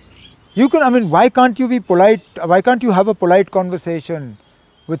is. Why can't you be polite? Why can't you have a polite conversation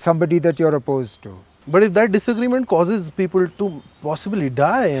with somebody that you're opposed to? But if that disagreement causes people to possibly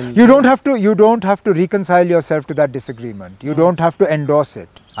die, and you don't have to reconcile yourself to that disagreement. You don't have to endorse it.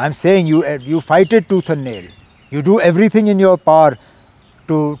 I'm saying you fight it tooth and nail. You do everything in your power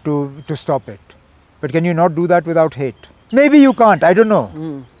to stop it. But can you not do that without hate? Maybe you can't. I don't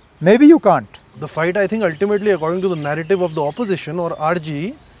know. Maybe you can't. The fight, I think, ultimately, according to the narrative of the opposition or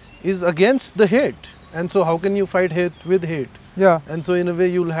RG, is against the hate. And so, how can you fight hate with hate? Yeah. And so, in a way,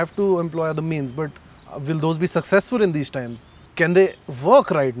 you'll have to employ other means. But will those be successful in these times? Can they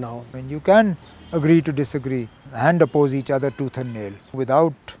work right now? I mean, you can agree to disagree and oppose each other tooth and nail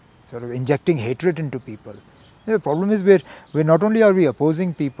without sort of injecting hatred into people. The problem is we're not only are we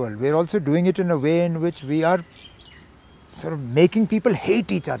opposing people, we're also doing it in a way in which we are sort of making people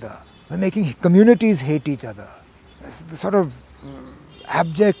hate each other. We're making communities hate each other. It's the sort of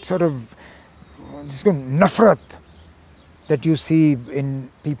abject sort of nafrat that you see in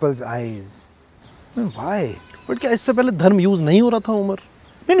people's eyes. I mean, why? But क्या इससे पहले धर्म use नहीं हो रहा था उमर?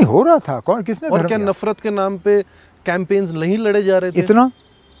 नहीं हो रहा था. कौन किसने और क्या नफरत के नाम पे कैंपेन्स नहीं लड़े जा रहे थे? इतना?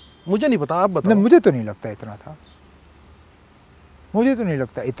 मुझे नहीं पता, आप बताओ. नहीं, मुझे तो नहीं लगता इतना था. मुझे तो नहीं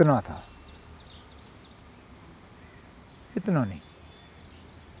लगता इतना था. इतना नहीं.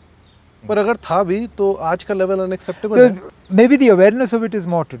 पर अगर था भी तो आज का लेवल अनएक्सेप्टेबल है. Maybe the awareness of it is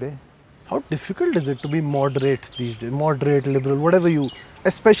more today. How difficult is it to be moderate these days? Moderate, liberal, whatever you,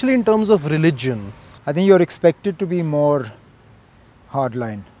 especially in terms of religion. I think you're expected to be more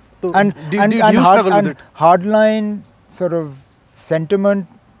hardline. So and hardline sort of sentiment,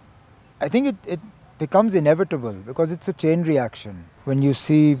 I think it becomes inevitable because it's a chain reaction. When you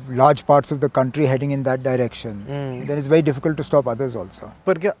see large parts of the country heading in that direction, then it's very difficult to stop others also.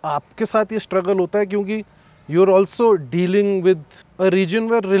 पर क्या आपके साथ ये struggle होता है क्योंकि you're also dealing with a region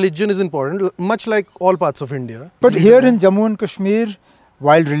where religion is important, much like all parts of India. But here in Jammu and Kashmir,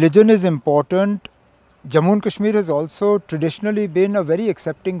 while religion is important, Jammu and Kashmir has also traditionally been a very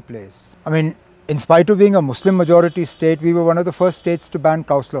accepting place. I mean, in spite of being a Muslim majority state, we were one of the first states to ban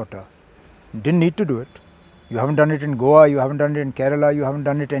cow slaughter. Didn't need to do it. You haven't done it in Goa, you haven't done it in Kerala, you haven't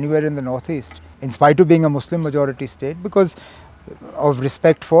done it anywhere in the northeast. In spite of being a Muslim majority state, because of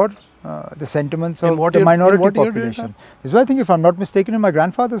respect for the sentiments of the minority population. This is why I think, if I'm not mistaken, in my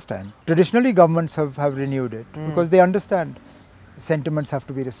grandfather's time, traditionally governments have renewed it because they understand sentiments have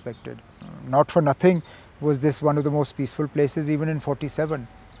to be respected. Not for nothing was this one of the most peaceful places even in 47.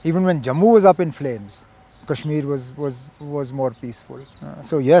 Even when Jammu was up in flames, Kashmir was more peaceful.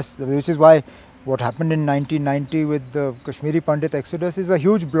 So yes, which is why what happened in 1990 with the Kashmiri Pandit exodus is a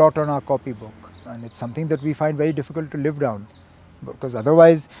huge blot on our copybook. And it's something that we find very difficult to live down. Because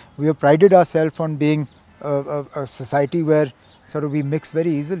otherwise we have prided ourselves on being a society where sort of we mix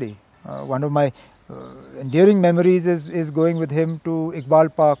very easily. One of my endearing memories is going with him to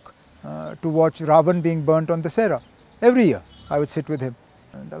Iqbal Park to watch Ravan being burnt on Dussehra. Every year I would sit with him.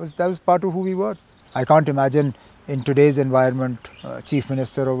 And that was part of who we were. I can't imagine in today's environment Chief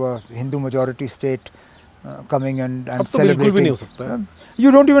Minister of a Hindu majority state coming and celebrating. You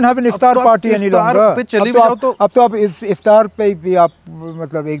don't even have an iftar party any longer. अब तो आप इफ्तार पे भी आप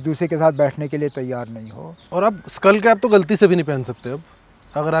मतलब एक दूसरे के साथ बैठने के लिए तैयार नहीं हो. और आप स्कल कैप तो गलती से भी नहीं पहन सकते अब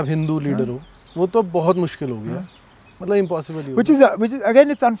अगर आप हिंदू लीडर हो. वो तो बहुत मुश्किल हो गया. मतलब impossible ही हो. Which is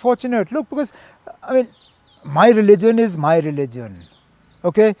again, it's unfortunate. Look, because I mean, my religion is my religion.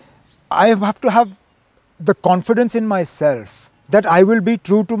 Okay, I have to have the confidence in myself that I will be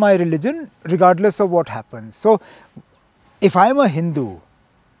true to my religion regardless of what happens. So, if I am a Hindu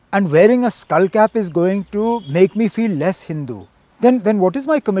and wearing a skull cap is going to make me feel less Hindu, then what is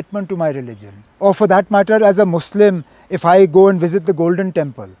my commitment to my religion? Or for that matter, as a Muslim, if I go and visit the Golden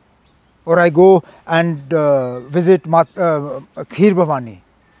Temple, or I go and visit Kheer Bhavani,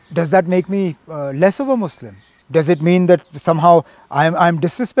 does that make me less of a Muslim? Does it mean that somehow I'm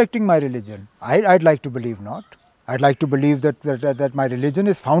disrespecting my religion? I'd like to believe not. I'd like to believe that my religion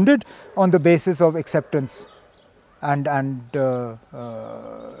is founded on the basis of acceptance and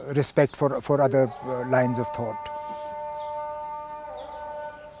respect for other lines of thought.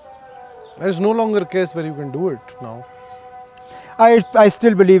 There is no longer a case where you can do it now. I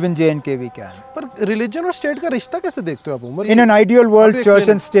still believe in J&K we can. But religion और state का रिश्ता कैसे देखते हो आप Umar? In an ideal world, church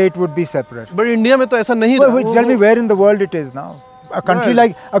and state would be separate. But India में तो ऐसा नहीं रहा. Tell me where in the world it is now. A country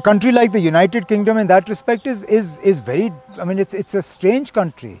like the United Kingdom in that respect is very, I mean, it's a strange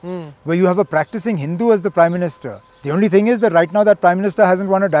country where you have a practicing Hindu as the Prime Minister. The only thing is that right now that Prime Minister hasn't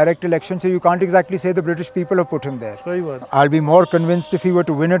won a direct election, so you can't exactly say the British people have put him there. I'll be more convinced if he were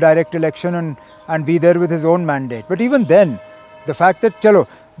to win a direct election and be there with his own mandate. But even then, the fact that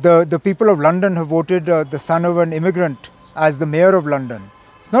the people of London have voted the son of an immigrant as the mayor of London,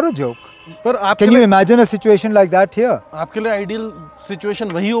 it's not a joke. Can you imagine a situation like that here? आपके लिए ideal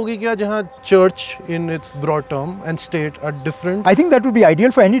situation वही होगी क्या जहाँ church in its broad term and state are different? I think that would be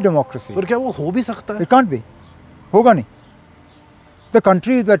ideal for any democracy. पर क्या वो हो भी सकता है? It can't be. होगा नहीं. The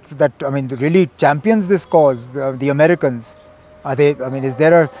country that I mean really champions this cause, the Americans, are they? I mean, is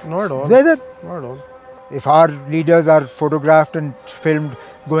there a? Not at all. Not at all. If our leaders are photographed and filmed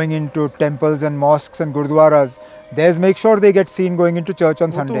going into temples and mosques and gurdwaras, theirs make sure they get seen going into church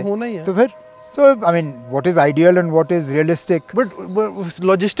on Sunday. So, I mean, what is ideal and what is realistic? But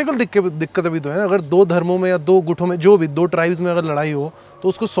logistical दिक्कत भी तो है. अगर दो धर्मों में या दो गुटों में जो भी दो tribes में अगर लड़ाई हो, तो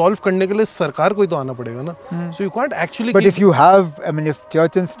उसको solve करने के लिए सरकार को ही तो आना पड़ेगा ना. So you can't actually. But if you have, I mean, if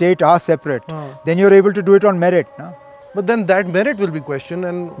church and state are separate, then you're able to do it on merit, no? But then that merit will be questioned,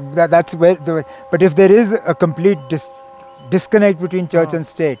 and that's where. But if there is a complete disconnect between church and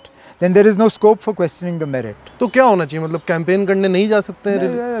state, then there is no scope for questioning the merit. तो क्या होना चाहिए? मतलब campaign करने नहीं जा सकते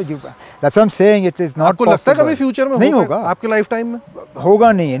हैं? That's what I'm saying. It is not possible. आपको लगता है कभी future में नहीं होगा? आपके lifetime में?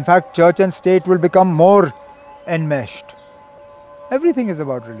 होगा नहीं. In fact, church and state will become more enmeshed. Everything is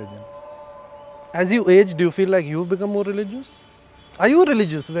about religion. As you age, do you feel like you've become more religious? Are you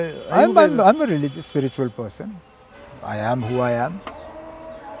religious? I'm a religious, spiritual person. I am who I am.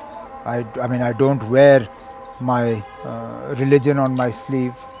 I mean, I don't wear my religion on my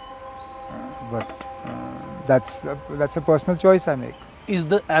sleeve, but that's a personal choice I make. Is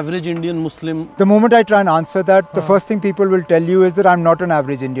the average Indian Muslim? The moment I try and answer that, the first thing people will tell you is that I'm not an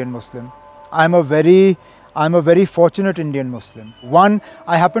average Indian Muslim. I'm a very I'm a very fortunate Indian Muslim. One,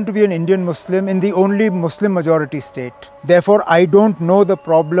 I happen to be an Indian Muslim in the only Muslim majority state. Therefore, I don't know the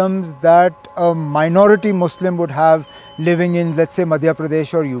problems that a minority Muslim would have living in, let's say, Madhya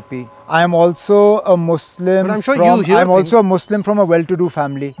Pradesh or UP. I am also a Muslim. But I'm sure you hear I'm also a Muslim from a well-to-do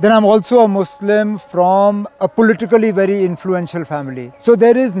family. Then I'm also a Muslim from a politically very influential family. So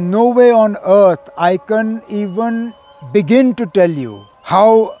there is no way on earth I can even begin to tell you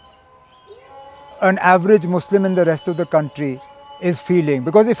how an average Muslim in the rest of the country is feeling.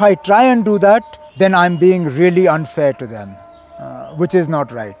 Because if I try and do that, then I'm being really unfair to them, which is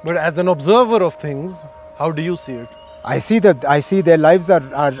not right. But as an observer of things, how do you see it? I see their lives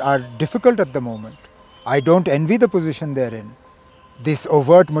are difficult at the moment. I don't envy the position they're in. This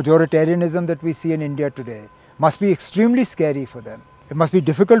overt majoritarianism that we see in India today must be extremely scary for them. It must be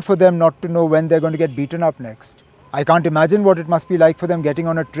difficult for them not to know when they're going to get beaten up next. I can't imagine what it must be like for them getting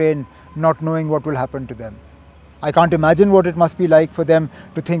on a train not knowing what will happen to them. I can't imagine what it must be like for them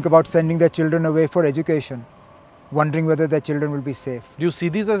to think about sending their children away for education, wondering whether their children will be safe. Do you see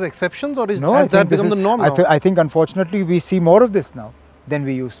these as exceptions, or has I that think become the norm now? I think unfortunately we see more of this now than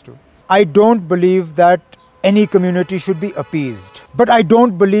we used to. I don't believe that any community should be appeased. But I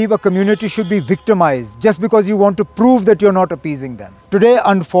don't believe a community should be victimized just because you want to prove that you're not appeasing them. Today,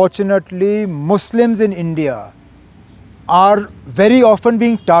 unfortunately, Muslims in India are very often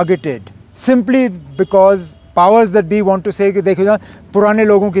being targeted simply because powers that be want to say कि देखो ना पुराने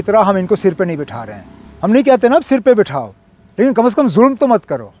लोगों की तरह हम इनको सिर पे नहीं बिठा रहे हैं. हम नहीं कहते ना आप सिर पे बिठाओ, लेकिन कम से कम जुल्म तो मत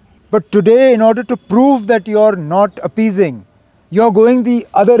करो. But today, in order to prove that you're not appeasing, you're going the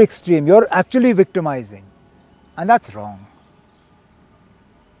other extreme. You're actually victimizing, and that's wrong.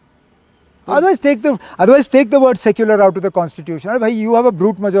 Otherwise, take the word secular out of the constitution. अरे भाई, you have a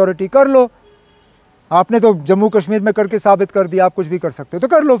brute majority, कर लो. आपने तो जम्मू कश्मीर में करके साबित कर दिया आप कुछ भी कर सकते हो, तो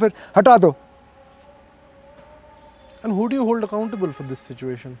कर लो फिर, हटा दो. And who do you hold accountable for this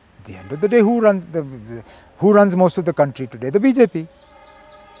situation? At the end of the day, who runs most of the country today? The BJP.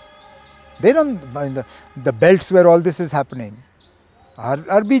 They run the belts where all this is happening are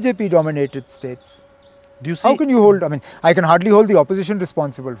BJP-dominated states. Do you see? How can you hold? I mean, I can hardly hold the opposition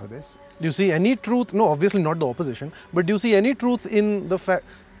responsible for this. Do you see any truth? No, obviously not the opposition. But do you see any truth in the fact,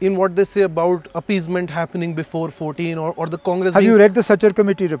 in what they say about appeasement happening before 14 or the Congress? Have you read the Sachar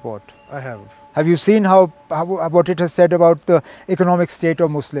Committee report? I have. Have you seen what it has said about the economic state of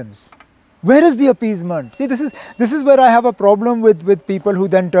Muslims? Where is the appeasement? See, this is where I have a problem with people who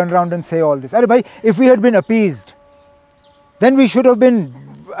then turn around and say all this. Arey bhai, if we had been appeased, then we should have been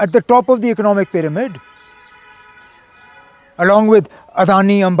at the top of the economic pyramid. Along with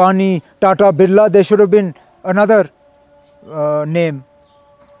Adani, Ambani, Tata, Birla, there should have been another name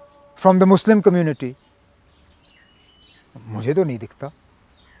from the Muslim community. मुझे तो नहीं दिखता.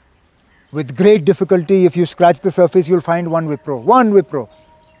 With great difficulty, if you scratch the surface, you'll find one Wipro. One Wipro.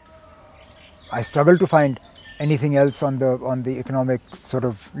 I struggle to find anything else on the economic sort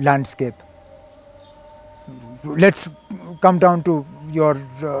of landscape. Let's come down to your,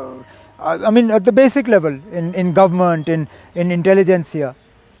 I mean, at the basic level, in government, in intelligentsia.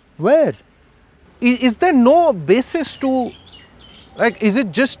 Where? Is there no basis to, like, is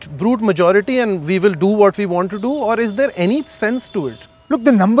it just brute majority and we will do what we want to do, or is there any sense to it? Look,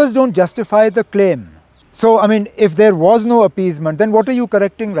 the numbers don't justify the claim. So, I mean, if there was no appeasement, then what are you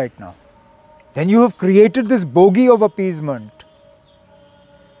correcting right now? Then you have created this bogey of appeasement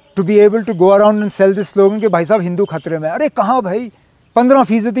to be able to go around and sell this slogan कि भाई साहब हिंदू खतरे में. अरे कहाँ भाई,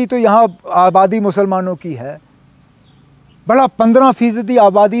 15% तो यहाँ आबादी मुसलमानों की है. बड़ा 15%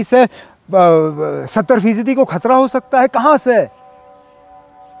 आबादी से 70% को खतरा हो सकता है. कहाँ से?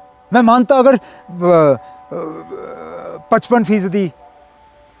 मैं मानता अगर 55%,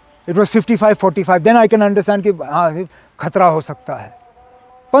 it was 55-45, then I can understand कि हाँ खतरा हो सकता है.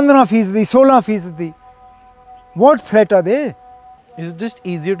 15%, 16%. What threat are they? Is it just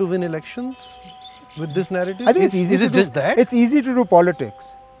easier to win elections with this narrative? I think it's easy. Is it just that? It's easy to do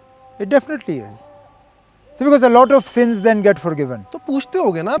politics. It definitely is. So because a lot of sins then get forgiven. तो पूछते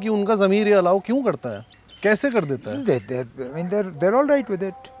होगे ना कि उनका ज़मीर ये allow क्यों करता है? कैसे कर देता है? I mean, they're all right with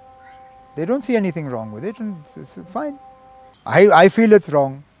it. They don't see anything wrong with it, and it's fine. I feel it's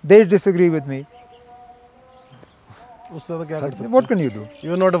wrong. They disagree with me. उससे तो क्या कर सकते? What can you do?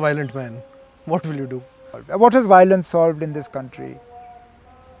 You are not a violent man. What will you do? What has violence solved in this country?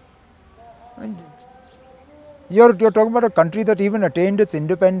 I mean, you're talking about a country that even attained its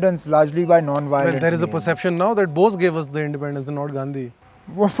independence largely by non-violent Well, there is a means. perception now that Bose gave us the independence and not Gandhi.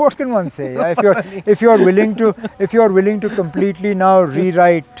 What can one say? If you're willing to completely now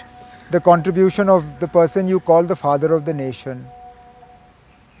rewrite the contribution of the person you call the father of the nation,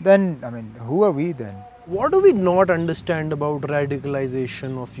 then I mean, who are we then? What do we not understand about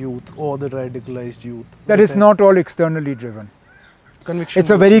radicalization of youth or the radicalized youth? That is not all externally driven. Conviction.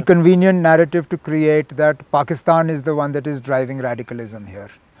 It's a very convenient narrative to create that Pakistan is the one that is driving radicalism here.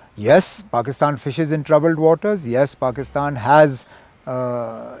 Yes, Pakistan fishes in troubled waters. Yes, Pakistan has,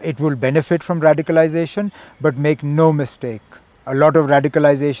 it will benefit from radicalization, but make no mistake. A lot of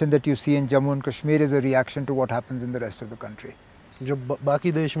radicalization that you see in Jammu and Kashmir is a reaction to what happens in the rest of the country. जो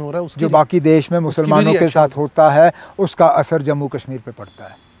बाकी देश में हो रहा है जो बाकी देश में मुसलमानों के साथ होता है उसका असर जम्मू कश्मीर पे पड़ता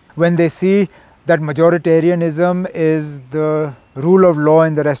है. When they see that majoritarianism is the rule of law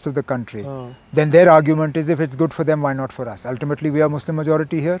in the rest of the country, then their argument is if it's good for them, why not for us? Ultimately, we are Muslim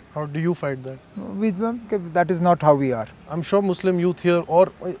majority here. How do you fight that? That is not how we are. I'm sure Muslim youth here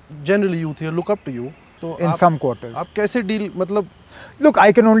or generally youth here look up to you. So in some quarters. आप कैसे deal मतलब? Look,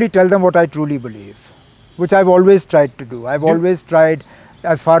 I can only tell them what I truly believe, which I've always tried to do. I've always tried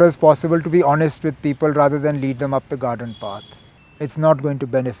as far as possible to be honest with people rather than lead them up the garden path. It's not going to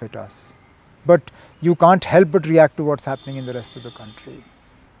benefit us. But you can't help but react to what's happening in the rest of the country.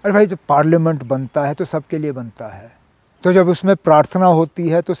 अरे भाई जब parliament बनता है तो सबके लिए बनता है. तो जब उसमें प्रार्थना होती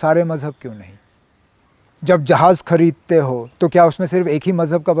है तो सारे मज़हब क्यों नहीं? जब जहाज़ खरीदते हो तो क्या उसमें सिर्फ एक ही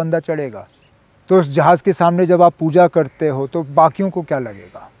मज़हब का बंदा चढ़ेगा? तो उस जहाज़ के सामने जब आप पूजा करते हो तो बाकियों को क्या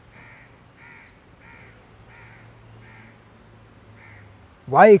लगेगा?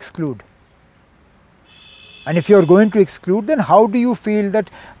 Why exclude? And if you are going to exclude, then how do you feel that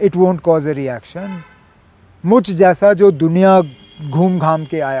it won't cause a reaction? मुझ जैसा जो दुनिया घूम घाम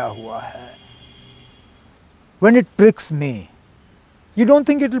के आया हुआ है, when it pricks me, you don't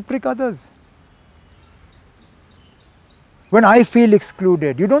think it will prick others? When I feel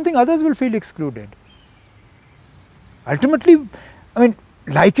excluded, you don't think others will feel excluded? Ultimately, I mean,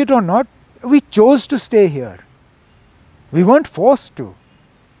 like it or not, we chose to stay here. We weren't forced to.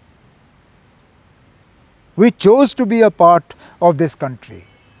 We chose to be a part of this country.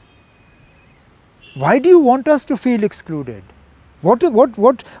 Why do you want us to feel excluded? What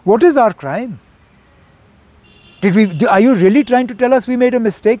is our crime? Are you really trying to tell us we made a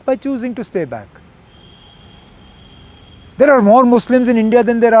mistake by choosing to stay back? There are more Muslims in India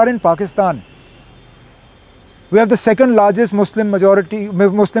than there are in Pakistan. We have the second largest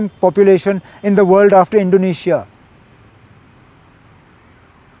Muslim population in the world after Indonesia.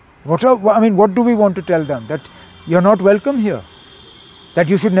 What do we want to tell them? That you're not welcome here? That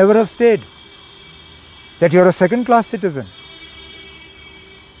you should never have stayed? That you're a second-class citizen?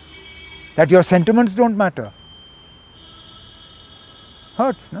 That your sentiments don't matter?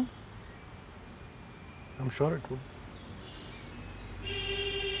 Hurts, no? I'm sure it would.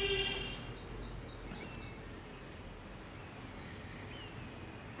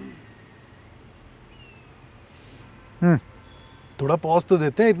 थोड़ा pause तो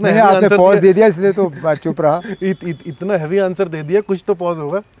देते हैं. इतना नहीं, आपने pause दे दिया इसलिए तो चुप रहा. इतना हेवी आंसर दे दिया, कुछ तो पॉज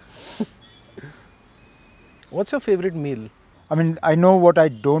होगा. What's your favorite meal? I mean, I know what I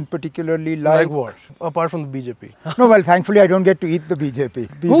don't particularly like. Like what? Apart from the BJP. No, well, thankfully I don't get to eat the BJP.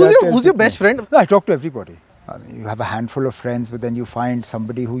 Who's your best friend? No, I talk to everybody. You have a handful of friends, but then you find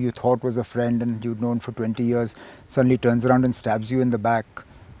somebody who you thought was a friend and you'd known for 20 years suddenly turns around and stabs you in the back.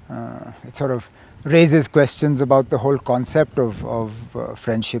 It sort of raises questions about the whole concept of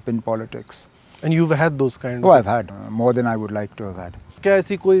friendship in politics. And you've had those kind of... Oh, I've had more than I would like to have had. क्या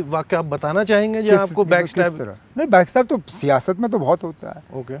ऐसी कोई वाक़या आप बताना चाहेंगे जहाँ आपको backstab? नहीं, बैकस्टैब तो सियासत में तो बहुत होता है.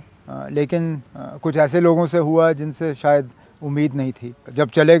 ओके. लेकिन कुछ ऐसे लोगों से हुआ जिनसे शायद उम्मीद नहीं थी. जब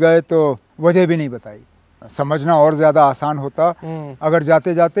चले गए तो वजह भी नहीं बताई. समझना और ज़्यादा आसान होता अगर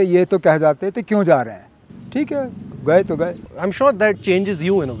जाते जाते ये तो कह जाते थे क्यों जा रहे हैं. ठीक है, गए तो गए. I'm sure that changes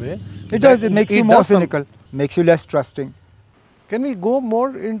you in a way. It does. It makes you more cynical, makes you less trusting. Can we go more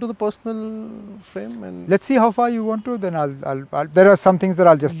into the personal frame? And let's see how far you want to. Then I'll there are some things that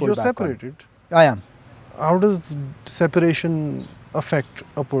I'll just pull back. You're separated. I am. How does separation affect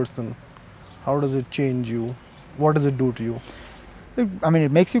a person? How does it change you? What does it do to you? I mean,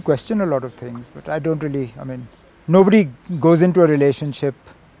 it makes you question a lot of things. But I don't really. I mean, nobody goes into a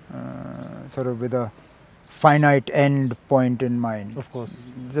relationship sort of with a finite end point in mind. Of course.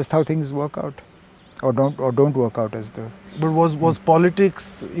 Just how things work out, or don't work out as the. But was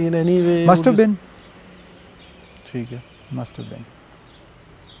politics in any way? Must have been. ठीक है. Must have been.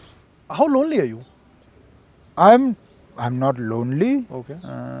 How lonely are you? I'm not lonely. Okay.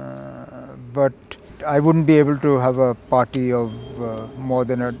 But I wouldn't be able to have a party of more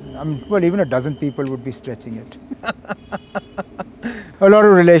than even a dozen people would be stretching it. A lot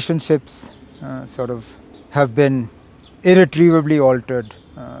of relationships sort of have been irretrievably altered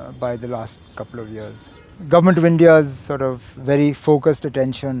by the last couple of years. Government of India's sort of very focused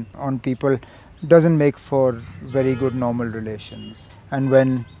attention on people doesn't make for very good normal relations. And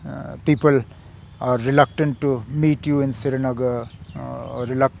when people are reluctant to meet you in Srinagar or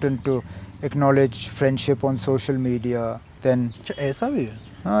reluctant to acknowledge friendship on social media, then ऐसा भी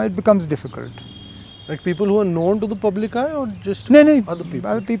है? It becomes difficult. Like people who are known to the public eye or just No,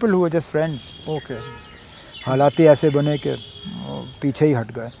 other people who are just friends. Okay. हालात ही ऐसे बने कि पीछे ही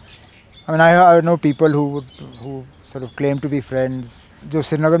हट गए. I mean, I know people who sort of claim to be friends, जो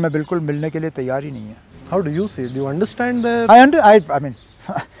श्रीनगर में बिल्कुल मिलने के लिए तैयार ही नहीं है. How do you see it? Do you understand that? I mean,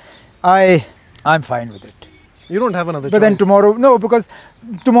 I'm fine with it. You don't have another choice. But then because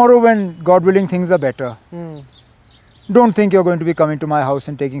tomorrow when God willing things are better, don't think you're going to be coming to my house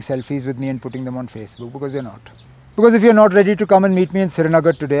and taking selfies with me and putting them on Facebook, because you're not. Because if you're not ready to come and meet me in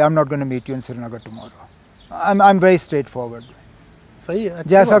Srinagar today, I'm not going to meet you in Srinagar tomorrow. I'm very straightforward. सही है.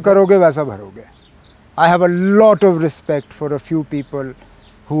 जैसा करोगे वैसा भरोगे. I have a lot of respect for a few people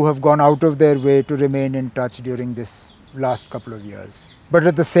who have gone out of their way to remain in touch during this last couple of years. But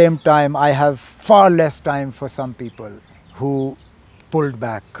at the same time, I have far less time for some people who pulled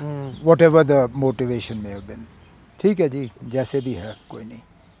back, whatever the motivation may have been. ठीक है जी, जैसे भी है, कोई नहीं.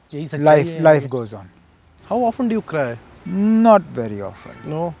 यही सच्चाई है. Life goes on. How often do you cry? Not very often.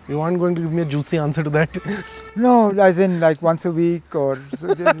 No, you aren't going to give me a juicy answer to that. No, as in like once a week or.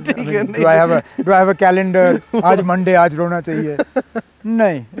 Do I have a calendar? आज Monday, आज रोना चाहिए. No,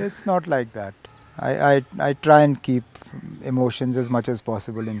 it's not like that. I try and keep emotions as much as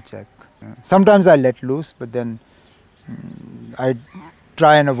possible in check. Sometimes I let loose, but then I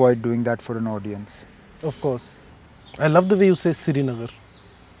try and avoid doing that for an audience. Of course. I love the way you say Srinagar.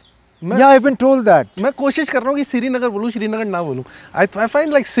 Yeah, I've been told that. मैं कोशिश कर रहा हूँ कि श्रीनगर बोलूँ, श्रीनगर ना बोलूँ. I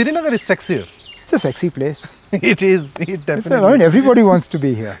find like Srinagar is sexier. It's a sexy place. It is. It definitely. I mean, everybody wants to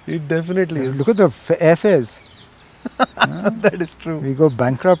be here. It definitely is. Look at the airfares. That is true. We go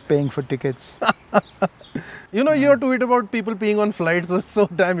bankrupt paying for tickets. You know, your tweet about people peeing on flights was so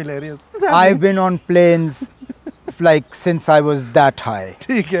damn hilarious. I've been on planes like since I was that high.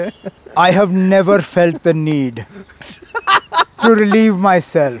 ठीक है. I have never felt the need to relieve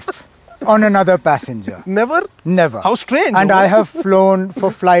myself on another passenger. Never? Never. How strange. And I have flown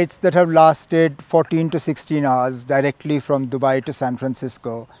for flights that have lasted 14 to 16 hours directly from Dubai to San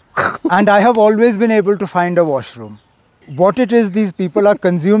Francisco. And I have always been able to find a washroom. What it is these people are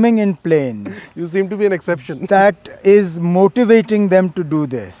consuming in planes. You seem to be an exception. That is motivating them to do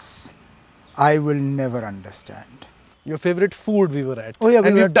this. I will never understand. Your favorite food we were at. Oh yeah,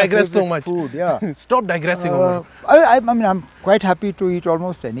 and we digressed so much. Food, yeah. Stop digressing. Over. I mean, I'm quite happy to eat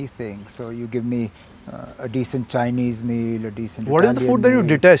almost anything. So you give me a decent Chinese meal, a decent What Italian is the food that you meal.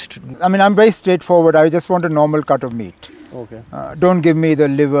 detest? I mean, I'm very straightforward. I just want a normal cut of meat. Okay. Don't give me the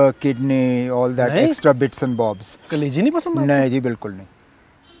liver, kidney, all that नहीं? extra bits and bobs. कलेजी नहीं पसंद? नहीं जी, बिल्कुल नहीं.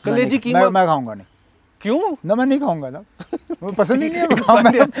 कलेजी कीमा? मैं खाऊंगा नहीं. क्यों? ना मैं नहीं खाऊंगा ना. वो पसंद ही नहीं है.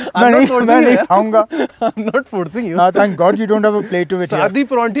 मैं नहीं खाऊंगा. I'm not forcing you. Thank God you don't have a plate with it. सादी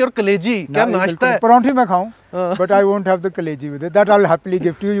परांठी और कलेजी क्या नाश्ता है? परांठी मैं खाऊं, but I won't have the kaleji with it. That I'll happily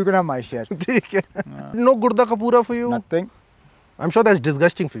give to you. You can have my share. ठीक है. No gurda kapura for you? Nothing. I'm sure that's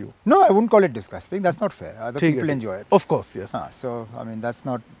disgusting for you. No, I wouldn't call it disgusting. That's not fair. Other people enjoy it. Of course, yes. So, I mean, that's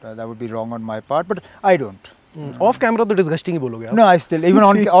not, that would be wrong on my part, but I don't. Off camera तो disgusting ही बोलोगे आप? No, I still, even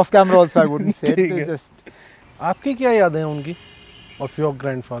off camera also I wouldn't say it. It's just. आपकी क्या यादें हैं उनकी? Of your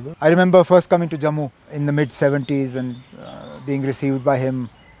grandfather? I remember first coming to Jammu in the mid-70s and being received by him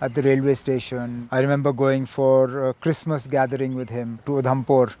at the railway station. I remember going for a Christmas gathering with him to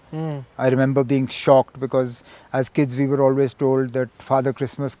Udhampur. I remember being shocked because as kids we were always told that Father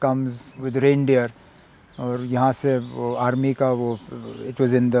Christmas comes with reindeer. और यहाँ से वो army का वो, it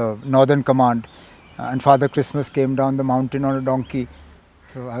was in the northern command, and Father Christmas came down the mountain on a donkey.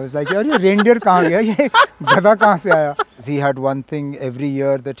 So I was like, यार ये reindeer कहाँ गया? ये गधा कहाँ से आया? He had one thing every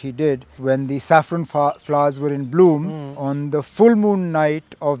year that he did. When the saffron flowers were in bloom, on the full moon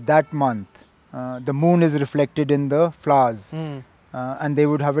night of that month, the moon is reflected in the flowers. And they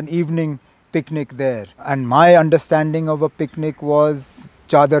would have an evening picnic there. And my understanding of a picnic was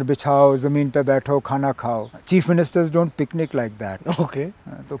चादर बिछाओ, ज़मीन पे बैठो, खाना खाओ. Chief ministers don't picnic like that. Okay.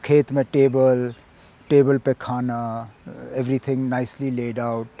 तो खेत में table पे खाना, everything nicely laid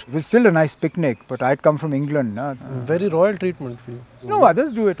out. It was still a nice picnic, but I'd come from England, na. Very royal treatment for you. No,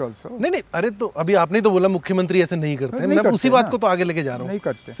 others do it also. नहीं, अरे तो अभी आपने तो बोला मुख्यमंत्री ऐसे नहीं करते. मैं उसी बात को तो आगे लेके जा रहा हूँ. नहीं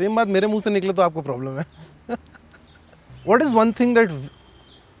करते. Same बात मेरे मुंह से निकले तो आपको problem है. What is one thing that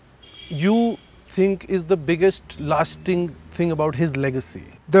you think is the biggest lasting thing about his legacy?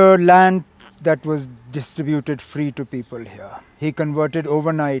 The land that was distributed free to people here. He converted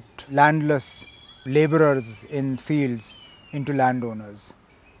overnight landless laborers in fields into landowners.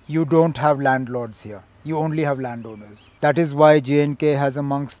 you don't have landlords here. You only have landowners. That is why J&K has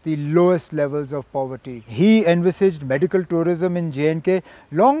amongst the lowest levels of poverty. He envisaged medical tourism in J&K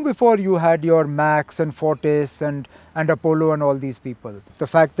long before you had your Max and Fortis and Apollo and all these people. The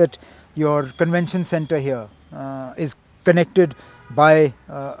fact that your convention center here is connected by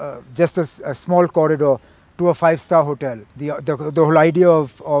just a small corridor to a 5-star hotel. The whole idea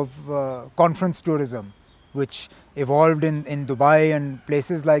of conference tourism, which evolved in Dubai and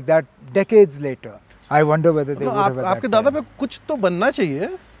places like that decades later. I wonder whether they would have at आपके दादा पे कुछ तो बनना चाहिए.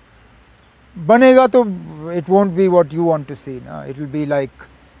 बनेगा तो it won't be what you want to see. No? It will be like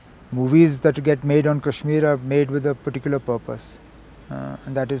movies that get made on Kashmir are made with a particular purpose.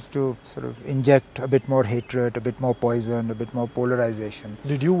 And that is to sort of inject a bit more hatred, a bit more poison, a bit more polarization.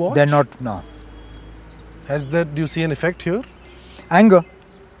 Did you watch? They're not, no. Do you see an effect here? Anger.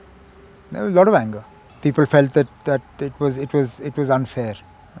 There was a lot of anger. People felt that it was unfair.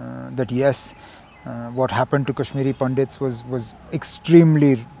 That yes, what happened to Kashmiri Pandits was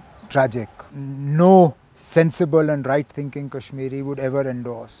extremely tragic. No sensible and right-thinking Kashmiri would ever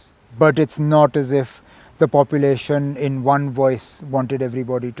endorse. But it's not as if the population in one voice wanted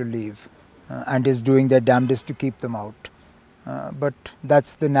everybody to leave and is doing their damnedest to keep them out. But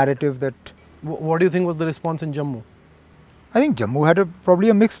that's the narrative that... What do you think was the response in Jammu? I think Jammu had probably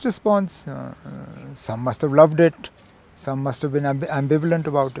a mixed response. Some must have loved it. Some must have been ambivalent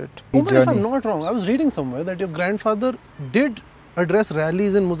about it. Omar, if I'm not wrong, I was reading somewhere that your grandfather did address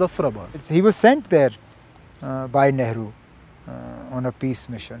rallies in Muzaffarabad. He was sent there by Nehru on a peace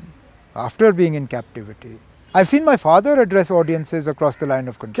mission after being in captivity. I've seen my father address audiences across the line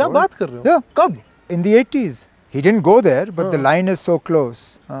of control. क्या बात कर रहे हो? Yeah. कब? In the 80s. He didn't go there, but the line is so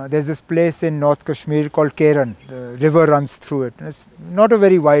close. There's this place in North Kashmir called Keran. The river runs through it. It's not a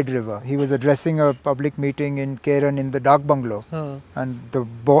very wide river. He was addressing a public meeting in Keran in the Dak Bungalow. And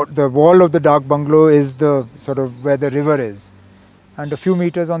the wall of the Dak Bungalow is the sort of where the river is. And a few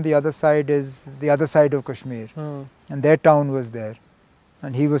meters on the other side is the other side of Kashmir. And their town was there.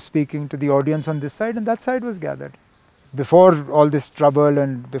 And he was speaking to the audience on this side, and that side was gathered. Before all this trouble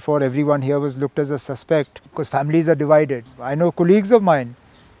and before everyone here was looked as a suspect, because families are divided. I know colleagues of mine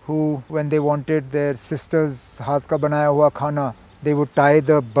who, when they wanted their sister's haath ka banaya hua khana, they would tie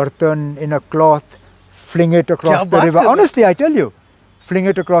the bartan in a cloth, fling it across the river. Honestly, I tell you, fling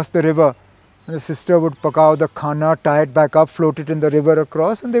it across the river. And the sister would pakao the khana, tie it back up, float it in the river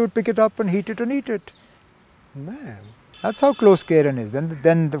across, and they would pick it up and heat it and eat it. Man. That's how close Keran is.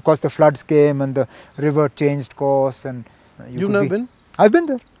 Then of course the floods came and the river changed course. And you've never been? I've been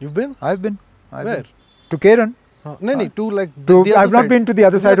there. You've been? I've been. Where? To Keran. No, to like the other I've not side. been to the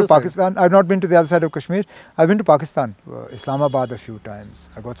other side of Pakistan. I've not been to the other side of Kashmir. I've been to Pakistan, Islamabad a few times.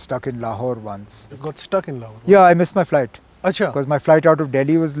 I got stuck in Lahore once. You got stuck in Lahore? Yeah, I missed my flight. Achha. Because my flight out of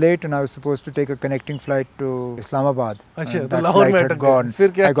Delhi was late and I was supposed to take a connecting flight to Islamabad. Achha, that flight had gone.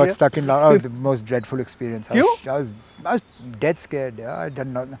 I got stuck in Lahore. The most dreadful experience. I was dead scared. Yeah, I did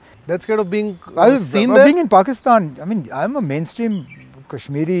not. Dead scared of being seen there? Being in Pakistan. I mean, I'm a mainstream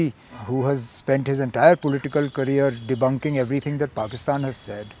Kashmiri who has spent his entire political career debunking everything that Pakistan has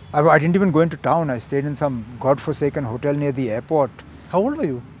said. I didn't even go into town. I stayed in some godforsaken hotel near the airport. How old were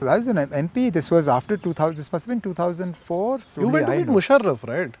you? I was an MP. This was after 2000. This must have been 2004. You went to meet Musharraf,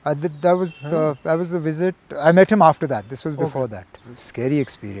 right? That was a visit. I met him after that. This was before that. Scary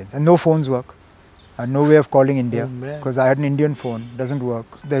experience. And no phones work. And no way of calling India. Because I had an Indian phone. It doesn't work.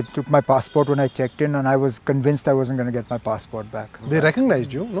 They took my passport when I checked in and I was convinced I wasn't going to get my passport back. They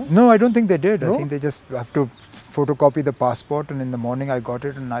recognized you, no? No, I don't think they did. No? I think they just have to photocopy the passport, and in the morning I got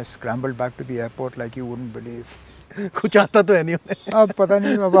it and I scrambled back to the airport like you wouldn't believe. कुछ आता तो है नहीं उन्हें। अब पता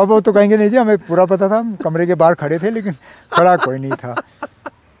नहीं, अब वो तो कहेंगे नहीं जी, हमें पूरा पता था, हम कमरे के बाहर खड़े थे लेकिन खड़ा कोई नहीं था।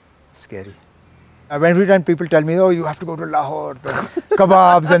 Scary. Every time people tell me, oh, you have to go to Lahore, the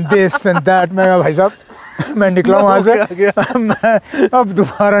kebabs and this and that, मैं भाई साहब मैं निकला वहाँ से, मैं अब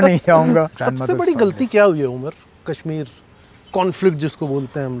दोबारा नहीं जाऊँगा। सबसे बड़ी गलती क्या हुई है उमर? कश्मीर conflict जिसको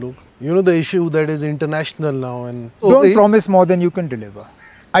बोलते हैं हम लोग, you know, the issue that is international now, and don't promise more than you can deliver.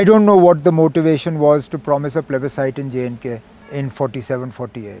 I don't know what the motivation was to promise a plebiscite in J&K in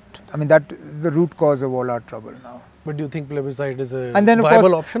 47-48. I mean, that is the root cause of all our trouble now. But do you think plebiscite is a and then of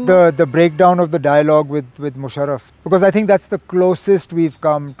viable course, option? The breakdown of the dialogue with Musharraf, because I think that's the closest we've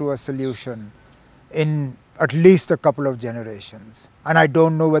come to a solution in at least a couple of generations. And I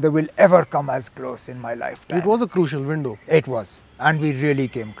don't know whether we'll ever come as close in my lifetime. It was a crucial window. It was. And we really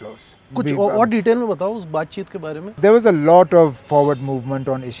came close. कुछ और detail में बताओ उस बातचीत के बारे में? There was a lot of forward movement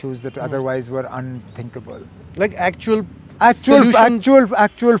on issues that otherwise were unthinkable. Like actual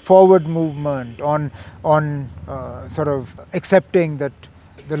forward forward movement on sort of accepting that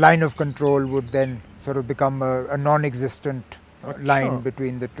the line of control would then sort of become a non-existent line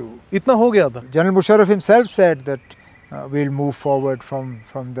between the two. इतना हो गया था. General Musharraf himself said that we'll move forward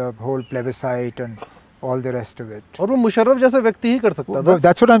from the whole plebiscite and all the rest of it. और वो मुशर्रफ जैसा व्यक्ति ही कर सकता था. Well,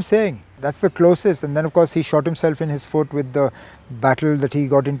 that's what I'm saying. That's the closest. And then of course he shot himself in his foot with the battle that he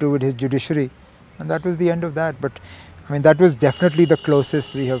got into with his judiciary. And that was the end of that. But I mean, that was definitely the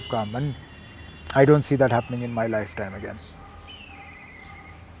closest we have come. And I don't see that happening in my lifetime again.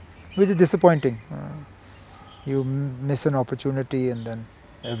 Which is disappointing. You miss an opportunity and then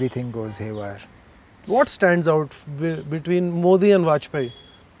everything goes haywire. What stands out between Modi and Vajpayee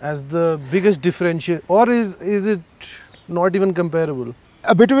as the biggest differential, or is it not even comparable?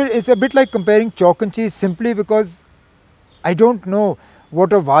 A bit of it, it's a bit like comparing chalk and cheese simply because I don't know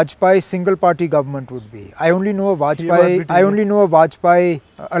what a Vajpayee single party government would be. I only know a Vajpayee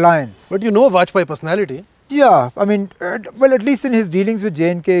alliance. But you know Vajpayee personality. Yeah, I mean, well, at least in his dealings with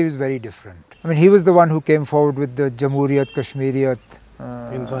J&K, he was very different. I mean, he was the one who came forward with the Jamhuriyat, Kashmiriyat,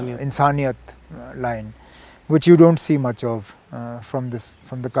 Insaniyat line, which you don't see much of from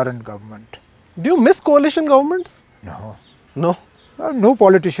the current government. Do you miss coalition governments? No. No? No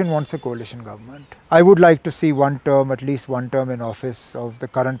politician wants a coalition government. I would like to see at least one term in office of the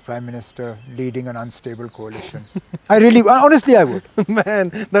current Prime Minister leading an unstable coalition. Honestly I would. Man,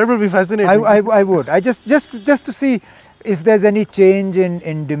 that would be fascinating. I would. Just to see if there's any change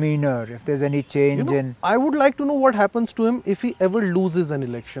in demeanor, if there's any change in... I would like to know what happens to him if he ever loses an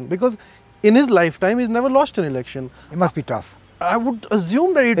election. Because in his lifetime, he's never lost an election. It must be tough. I would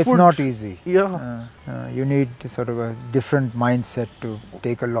assume that it's not easy. Yeah. You need sort of a different mindset to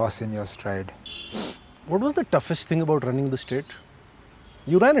take a loss in your stride. What was the toughest thing about running the state?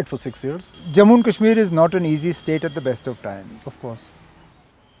 You ran it for 6 years. Jammu and Kashmir is not an easy state at the best of times. Of course.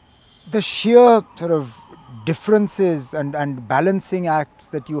 The sheer sort of differences and balancing acts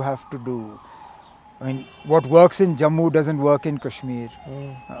that you have to do. I mean, what works in Jammu doesn't work in Kashmir.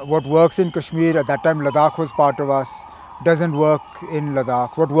 What works in Kashmir, at that time Ladakh was part of us, doesn't work in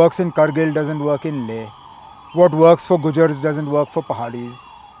Ladakh. What works in Kargil doesn't work in Leh. What works for Gujars doesn't work for Pahadis.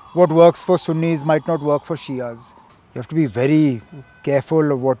 What works for Sunnis might not work for Shias. You have to be very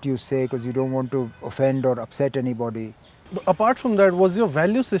careful of what you say because you don't want to offend or upset anybody. But apart from that, was your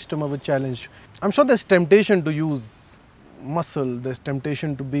value system ever challenged? I'm sure there's temptation to use muscle, there's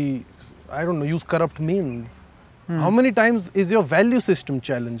temptation to use corrupt means. How many times is your value system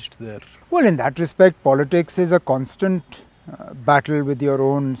challenged there? Well, in that respect, politics is a constant battle with your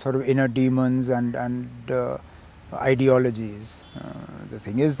own sort of inner demons and ideologies. The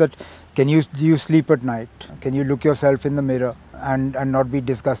thing is that do you sleep at night? Can you look yourself in the mirror and not be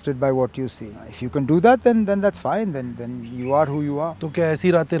disgusted by what you see? If you can do that, then that's fine. Then you are who you are. तो क्या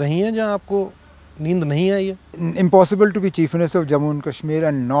ऐसी रातें रही हैं जहाँ आपको नींद नहीं आई है? Impossible to be Chief Minister of Jammu and Kashmir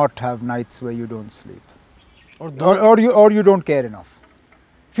and not have nights where you don't sleep. Or you don't care enough.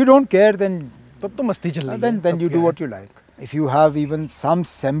 If you don't care, then तब तो मस्ती चल रही है. Then you do what you like. If you have even some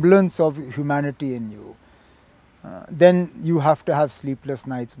semblance of humanity in you, then you have to have sleepless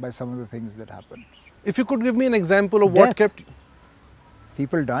nights by some of the things that happen. If you could give me an example of what kept...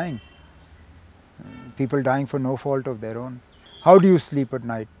 People dying. People dying for no fault of their own. How do you sleep at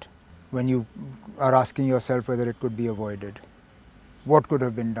night when you are asking yourself whether it could be avoided? What could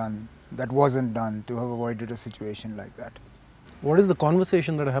have been done that wasn't done to have avoided a situation like that? What is the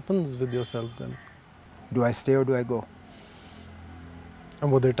conversation that happens with yourself then? Do I stay or do I go?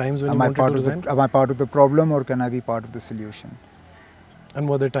 And were there times when you wanted to resign? Am I part of the problem or can I be part of the solution? And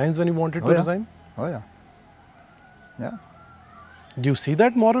were there times when you wanted to resign? Oh yeah. Yeah. Do you see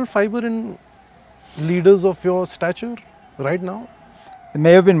that moral fiber in leaders of your stature right now? There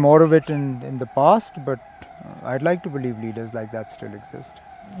may have been more of it in the past, but I'd like to believe leaders like that still exist.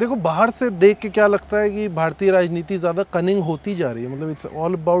 देखो बाहर से देख के क्या लगता है कि भारतीय राजनीति ज़्यादा कनिंग होती जा रही है. मतलब it's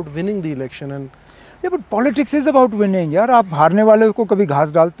all about winning the election and yeah, but politics is about winning. यार आप हारने वाले को कभी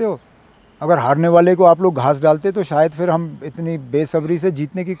घास डालते हो? अगर हारने वाले को आप लोग घास डालते तो शायद फिर हम इतनी बेसब्री से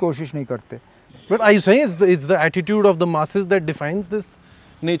जीतने की कोशिश नहीं करते. But are you saying it's the attitude of the masses that defines this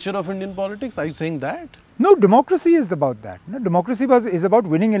nature of Indian politics? Are you saying that? No, democracy is about that. No, democracy is about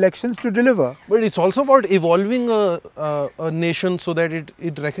winning elections to deliver. But it's also about evolving a nation so that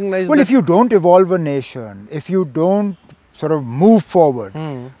it recognizes... Well, if you don't evolve a nation, if you don't sort of move forward,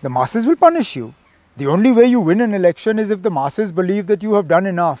 the masses will punish you. The only way you win an election is if the masses believe that you have done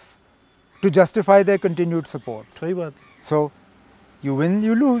enough to justify their continued support. सही बात. So, you win,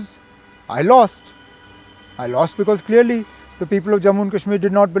 you lose. I lost. I lost because clearly the people of Jammu and Kashmir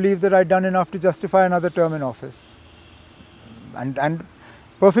did not believe that I'd done enough to justify another term in office. And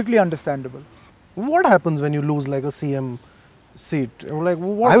perfectly understandable. What happens when you lose like a CM seat. I'm like,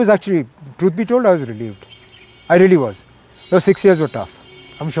 what? I was actually, truth be told, I was relieved. I really was. Those 6 years were tough.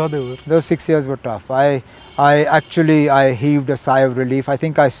 I'm sure they were. Those 6 years were tough. I heaved a sigh of relief. I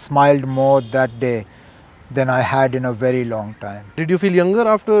think I smiled more that day than I had in a very long time. Did you feel younger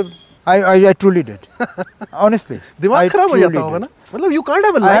after? I truly did. Honestly. दिमाग खराब हो जाता होगा ना? मतलब you can't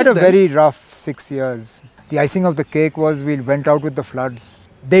have a life I had a then. very rough 6 years. The icing of the cake was we went out with the floods.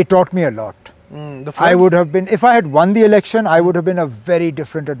 They taught me a lot. The I would have been, if I had won the election, I would have been a very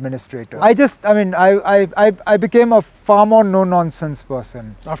different administrator. I became a far more no-nonsense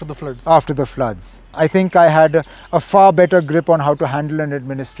person. After the floods. After the floods. I think I had a far better grip on how to handle an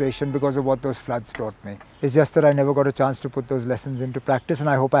administration because of what those floods taught me. It's just that I never got a chance to put those lessons into practice, and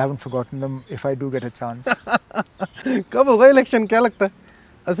I hope I haven't forgotten them if I do get a chance. कब होगा election? क्या लगता है?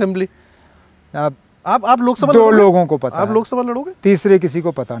 Assembly? आप लोकसभा दो लोगों को पता है। आप लोकसभा लड़ोगे? तीसरे किसी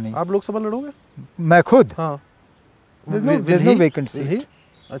को पता नहीं। आप लोकसभा लड़ोगे? मैं खुद? हाँ। There's no vacant seat.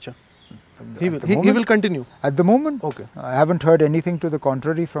 अच्छा। He will continue. At the moment, okay. I haven't heard anything to the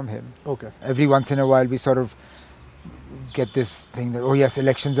contrary from him. Okay. Every once in a while, we sort of get this thing that, oh yes,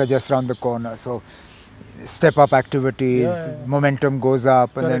 elections are just around the corner. So step up activities, momentum goes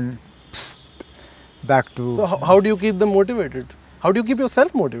up, and then back to. So how do you keep them motivated? How do you keep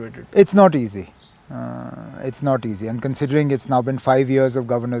yourself motivated? It's not easy. It's not easy, and considering it's now been 5 years of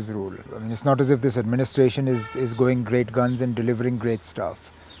governor's rule, I mean, it's not as if this administration is going great guns and delivering great stuff.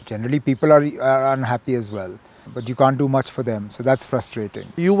 Generally, people are unhappy as well, but you can't do much for them, so that's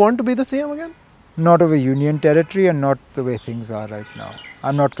frustrating. You want to be the CM again? Not of a union territory and not the way things are right now.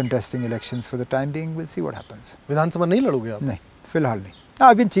 I'm not contesting elections for the time being. We'll see what happens. Vidhan Sabha नहीं लड़ोगे आप? नहीं, फिलहाल नहीं.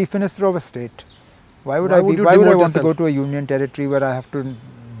 I've been chief minister of a state. Why would I want to go to a union territory where I have to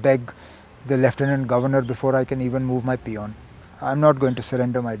beg the lieutenant governor before I can even move my peon? I'm not going to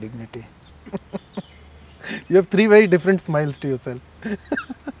surrender my dignity. You have 3 very different smiles to yourself,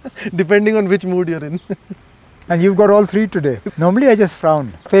 depending on which mood you're in. And you've got all 3 today. Normally I just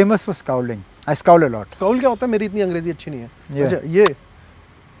frown. Famous for scowling. I scowl a lot. Scowl क्या होता है? मेरी इतनी अंग्रेजी अच्छी नहीं है. Yeah. अच्छा, ये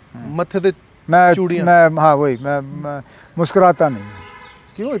मत्थे पे चूड़ियाँ. मैं मुस्कुराता नहीं.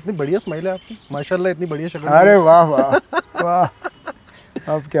 क्यों? इतनी बढ़िया स्माइल है आपकी. माशाल्लाह इतनी बढ़िया शक्ल. अरे वाह वाह वाह.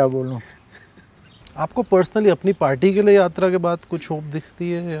 अब क्या बोलूं? आपको पर्सनली अपनी पार्टी के लिए यात्रा के बाद कुछ होप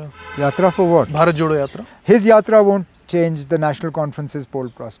दिखती है या? यात्रा for what? भारत जोड़ो यात्रा. His yatra won't change the national conference's poll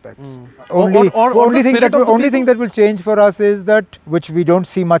prospects. Only thing that will change for us is that, which we don't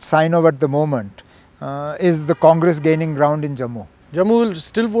see much sign of at the moment, is the Congress gaining ground in Jammu. Jammu will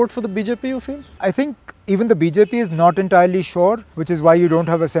still vote for the BJP, you feel? I think even the BJP is not entirely sure, which is why you don't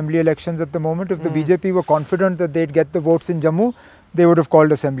have assembly elections at the moment. If the BJP were confident that they'd get the votes in Jammu, they would have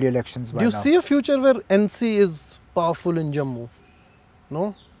called assembly elections by now. Do you see a future where NC is powerful in Jammu?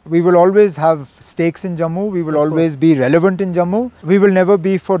 No? We will always have stakes in Jammu. We will always be relevant in Jammu. We will never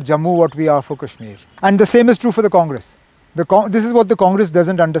be for Jammu what we are for Kashmir. And the same is true for the Congress. This is what the Congress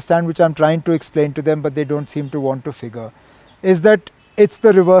doesn't understand, which I'm trying to explain to them, but they don't seem to want to figure, is that it's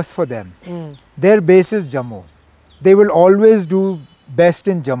the reverse for them. Their base is Jammu. They will always do best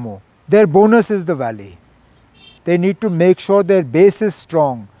in Jammu. Their bonus is the valley. They need to make sure their base is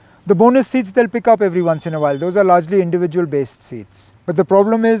strong. The bonus seats they'll pick up every once in a while. Those are largely individual based seats. But the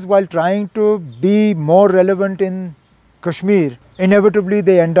problem is, while trying to be more relevant in Kashmir, inevitably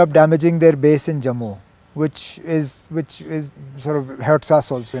they end up damaging their base in Jammu, which is sort of hurts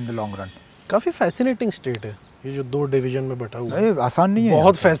us also in the long run. काफी fascinating state है. ये जो 2 division में बटा हुआ है. आसान नहीं है.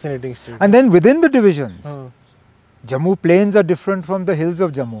 बहुत fascinating state. And then within the divisions, Jammu plains are different from the hills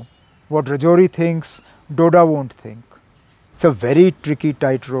of Jammu. What Rajouri thinks, Doda won't think. It's a very tricky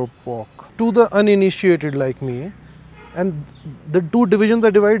tightrope walk. To the uninitiated like me, and the 2 divisions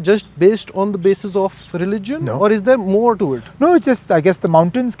are divided just based on the basis of religion? No. Or is there more to it? No, it's just, I guess the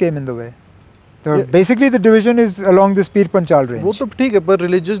mountains came in the way. Basically the division is along this Pir Panchal range. वो तो ठीक है, पर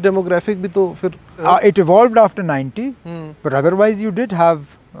religious demographic भी तो फिर it evolved after 90, but otherwise you did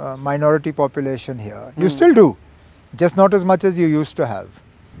have minority population here. You still do, just not as much as you used to have.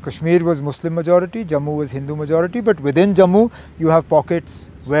 Kashmir was Muslim majority, Jammu was Hindu majority, but within Jammu you have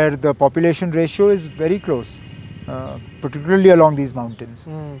pockets where the population ratio is very close, particularly along these mountains.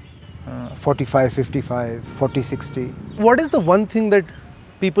 45, 55, 40, 60. What is the one thing that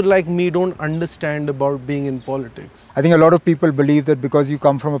people like me don't understand about being in politics? I think a lot of people believe that because you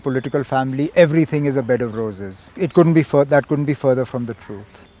come from a political family, everything is a bed of roses. That couldn't be further from the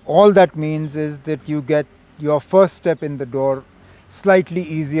truth. All that means is that you get your first step in the door slightly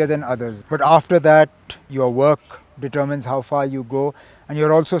easier than others. But after that, your work determines how far you go, and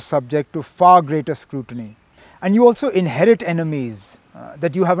you're also subject to far greater scrutiny. And you also inherit enemies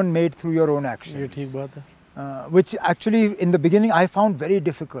that you haven't made through your own actions. ये ठीक बात है. which actually in the beginning I found very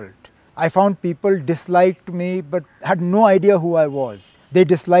difficult. I found people disliked me but had no idea who I was. They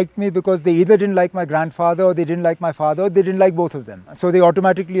disliked me because they either didn't like my grandfather or they didn't like my father or they didn't like both of them. So they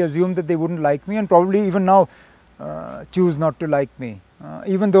automatically assumed that they wouldn't like me and probably even now choose not to like me,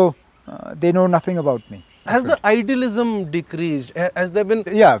 even though they know nothing about me. Has the idealism decreased? Has there been...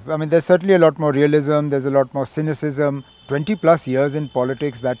 Yeah, I mean, there's certainly a lot more realism, there's a lot more cynicism. 20 plus years in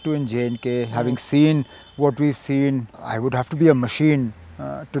politics, that too in J&K, having seen what we've seen, I would have to be a machine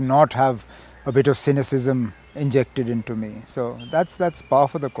to not have a bit of cynicism injected into me. So that's par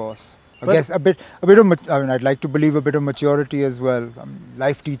for the course. I guess a bit of, I mean, I'd like to believe a bit of maturity as well.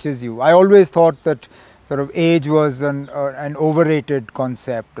 Life teaches you. I always thought that sort of age was an overrated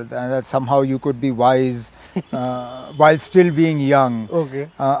concept, and that somehow you could be wise while still being young. Okay.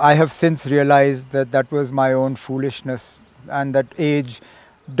 I have since realized that that was my own foolishness, and that age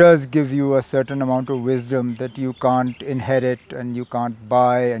does give you a certain amount of wisdom that you can't inherit and you can't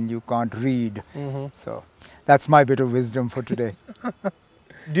buy and you can't read. So that's my bit of wisdom for today.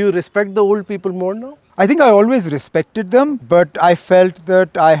 Do you respect the old people more now? I think I always respected them, but I felt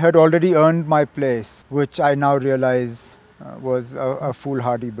that I had already earned my place, which I now realize was a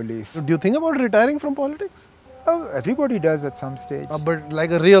foolhardy belief. Do you think about retiring from politics? Everybody does at some stage. But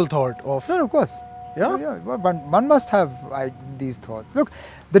like a real thought of... No, of course. Yeah? Yeah, one must have these thoughts. Look,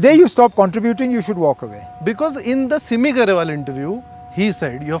 the day you stop contributing, you should walk away. Because in the Simi Garewal interview, he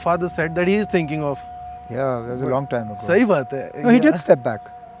said, your father said that he is thinking of... Yeah, that was a long time ago. Sahi baat hai. No, he did step back.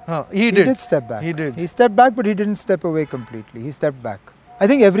 He did step back. He did. He stepped back, but he didn't step away completely. He stepped back. I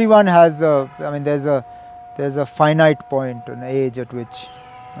think everyone has there's a finite point, an age at which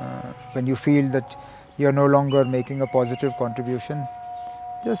when you feel that you're no longer making a positive contribution,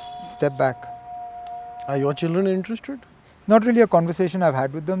 just step back. Are your children interested? It's not really a conversation I've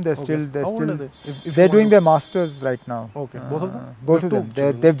had with them. They're Okay. still, How old are they? If they're you doing want their masters right now. Okay, both of them? Both There's of them. two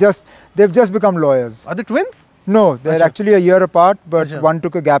children. They've just become lawyers. Are they twins? No, they're Achha. actually a year apart, but Achha. one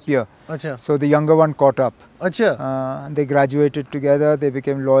took a gap year. Acha. So the younger one caught up. Acha. And they graduated together, they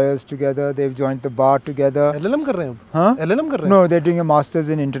became lawyers together, they've joined the bar together. LLM कर रहे हैं अब? Huh? LLM कर रहे हैं? No, they're doing a master's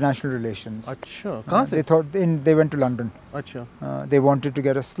in international relations. अच्छा. कहाँ से? They thought they went to London. अच्छा. They wanted to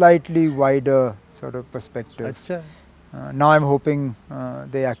get a slightly wider sort of perspective. अच्छा. Now I'm hoping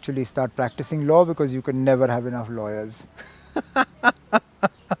they actually start practicing law, because you can never have enough lawyers.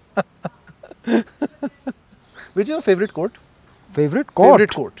 Which is your favorite court? Favorite court?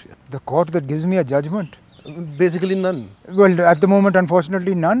 Favorite court. Yeah. The court that gives me a judgment. Basically none. Well, at the moment,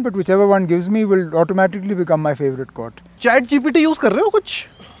 unfortunately, none. But whichever one gives me will automatically become my favorite court. Chat GPT use कर रहे हो कुछ?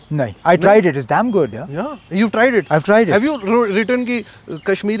 No, I tried it. It's damn good. Yeah. Yeah. You've tried it. I've tried it. Have you written कि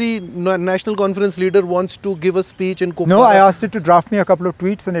Kashmiri National Conference leader wants to give a speech in Kupwara? No, I asked it to draft me a couple of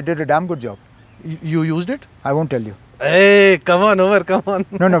tweets, and it did a damn good job. You used it? I won't tell you. Hey, come on, Omar, come on.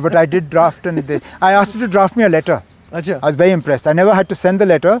 No, but I did draft, and I asked it to draft me a letter. Acha. I was very impressed. I never had to send the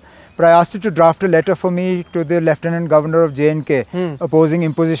letter, but I asked it to draft a letter for me to the Lieutenant Governor of J&K opposing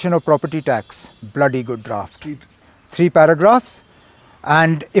imposition of property tax. Bloody good draft. 3 paragraphs.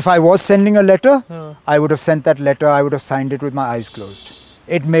 And if I was sending a letter, I would have sent that letter, I would have signed it with my eyes closed.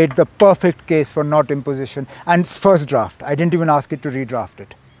 It made the perfect case for not imposition. And it's first draft. I didn't even ask it to redraft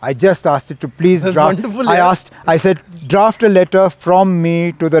it. I just asked it to please That's draft. wonderful, I said, draft a letter from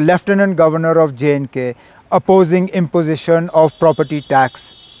me to the Lieutenant Governor of J&K opposing imposition of property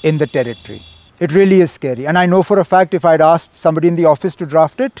tax in the territory. It really is scary. And I know for a fact if I'd asked somebody in the office to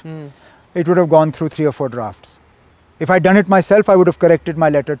draft it, it would have gone through 3 or 4 drafts. If I'd done it myself, I would have corrected my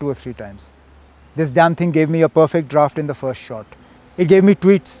letter 2 or 3 times. This damn thing gave me a perfect draft in the first shot. It gave me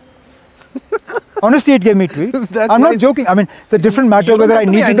tweets. Honestly, it gave me tweets. I'm not joking. I mean, it's a different matter whether I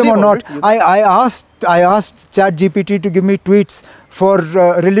needed them or not. I asked ChatGPT to give me tweets for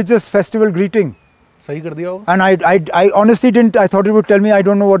religious festival greeting. सही कर दिया हो? And I honestly didn't. I thought it would tell me I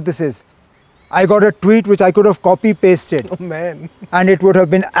don't know what this is. I got a tweet which I could have copy pasted. Oh man. And it would have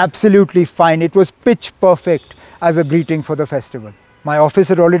been absolutely fine. It was pitch perfect as a greeting for the festival. My office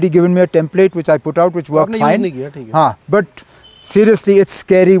had already given me a template which I put out, which worked fine. आपने use नहीं किया, ठीक है. But seriously, it's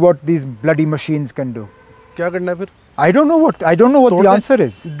scary what these bloody machines can do. क्या करना है फिर? I don't know what the answer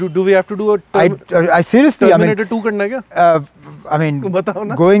is. Do we have to do a I seriously, Terminator 2 करना है क्या? I mean, बताओ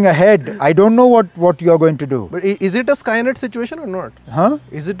ना. going ahead, I don't know what you are going to do. But is it a Skynet situation or not? Huh?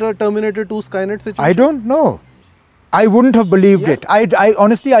 Is it a Terminator 2 Skynet situation? I don't know. I wouldn't have believed it. I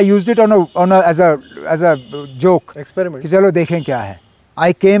honestly, I used it as a joke. Experiment. कि चलो देखें क्या है.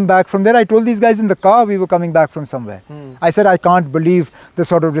 I came back from there. I told these guys in the car we were coming back from somewhere. I said, I can't believe the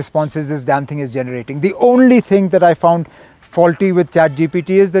sort of responses this damn thing is generating. The only thing that I found faulty with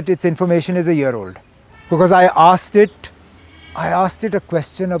ChatGPT is that its information is a year old. because I asked it a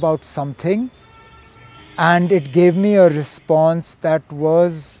question about something, and it gave me a response that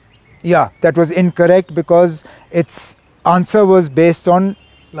was incorrect because its answer was based on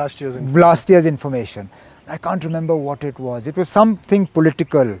last year's last year's information. I can't remember what it was. It was something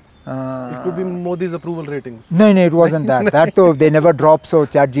political. It could be Modi's approval ratings. No, it wasn't that. That though they never drop, so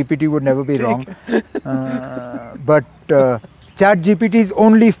ChatGPT would never be wrong. But ChatGPT's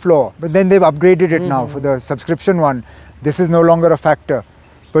only flaw, but then they've upgraded it now for the subscription one. This is no longer a factor.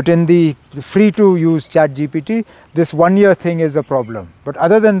 But in the free-to-use ChatGPT, this 1 year thing is a problem. But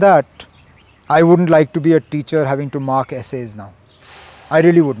other than that, I wouldn't like to be a teacher having to mark essays now. I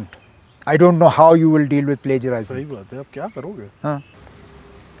really wouldn't. I don't know how you will deal with plagiarizing. सही बात है, अब क्या करोगे? हाँ.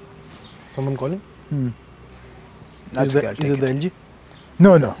 Someone calling? That's okay, I'll Is take it the it. LG?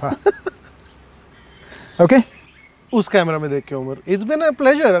 No. Okay? उस camera में देख के Umar, it's been a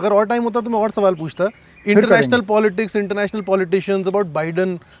pleasure. अगर और टाइम होता तो मैं और सवाल पूछता. International politics, international politicians, about Biden.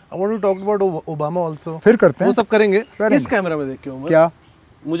 I want to talk about Obama also. फिर करते हैं. वो सब करेंगे. इस कैमरा में देख के उमर. क्या?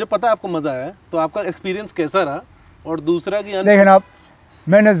 मुझे पता है आपको मजा आया, तो आपका एक्सपीरियंस कैसा रहा? और दूसरा कि लेकिन आप,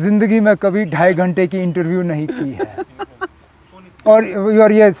 मैंने जिंदगी में कभी 2.5 घंटे की इंटरव्यू नहीं की है.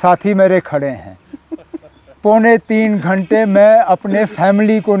 और ये साथी मेरे खड़े हैं. 2.25 घंटे मैं अपने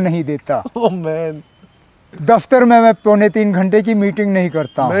फैमिली को नहीं देता. Oh man. दफ्तर में मैं 2.25 घंटे की मीटिंग नहीं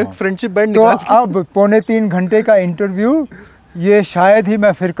करता हूँ. मैं एक फ्रेंडशिप बैंड तो अब 2.25 घंटे का इंटरव्यू ये शायद ही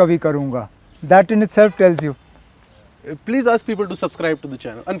मैं फिर कभी करूँगा. That in itself tells you. Please ask people to subscribe to the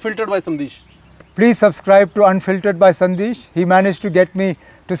channel. Unfiltered by Samdish. Please subscribe to Unfiltered by Samdish. He managed to get me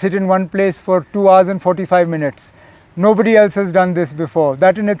to sit in one place for 2 hours and 45 minutes. Nobody else has done this before.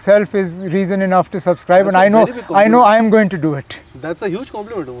 That in itself is reason enough to subscribe. That's And I know I am going to do it. That's a huge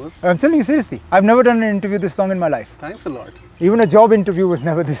compliment, Omar. I'm telling you seriously. I've never done an interview this long in my life. Thanks a lot. Even a job interview was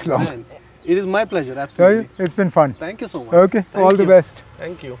never this long. Man, it is my pleasure, So absolutely. it's been fun. Thank you so much. Okay, Thank all the you. best.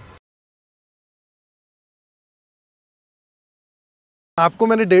 Thank you. आपको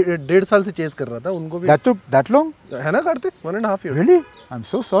मैंने 1.5 साल से chess कर रहा था, उनको भी. That long? है ना Kartik? 1.5 years. Really? I'm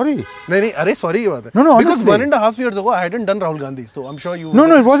so sorry. नहीं, अरे sorry की बात है. No, Because honestly. 1.5 years ago I hadn't done Rahul Gandhi, so I'm sure you. No,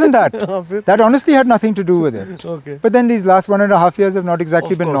 it wasn't that. फिर? That honestly had nothing to do with it. Okay. But then these last 1.5 years have not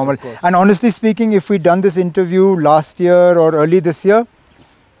exactly Of been course, normal. of course. And honestly speaking, if we'd done this interview last year or early this year,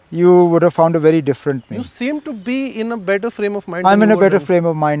 you would have found a very different me. You seem to be in a better frame of mind. I'm than in you a were better then.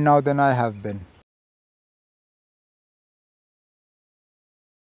 frame of mind now than I have been.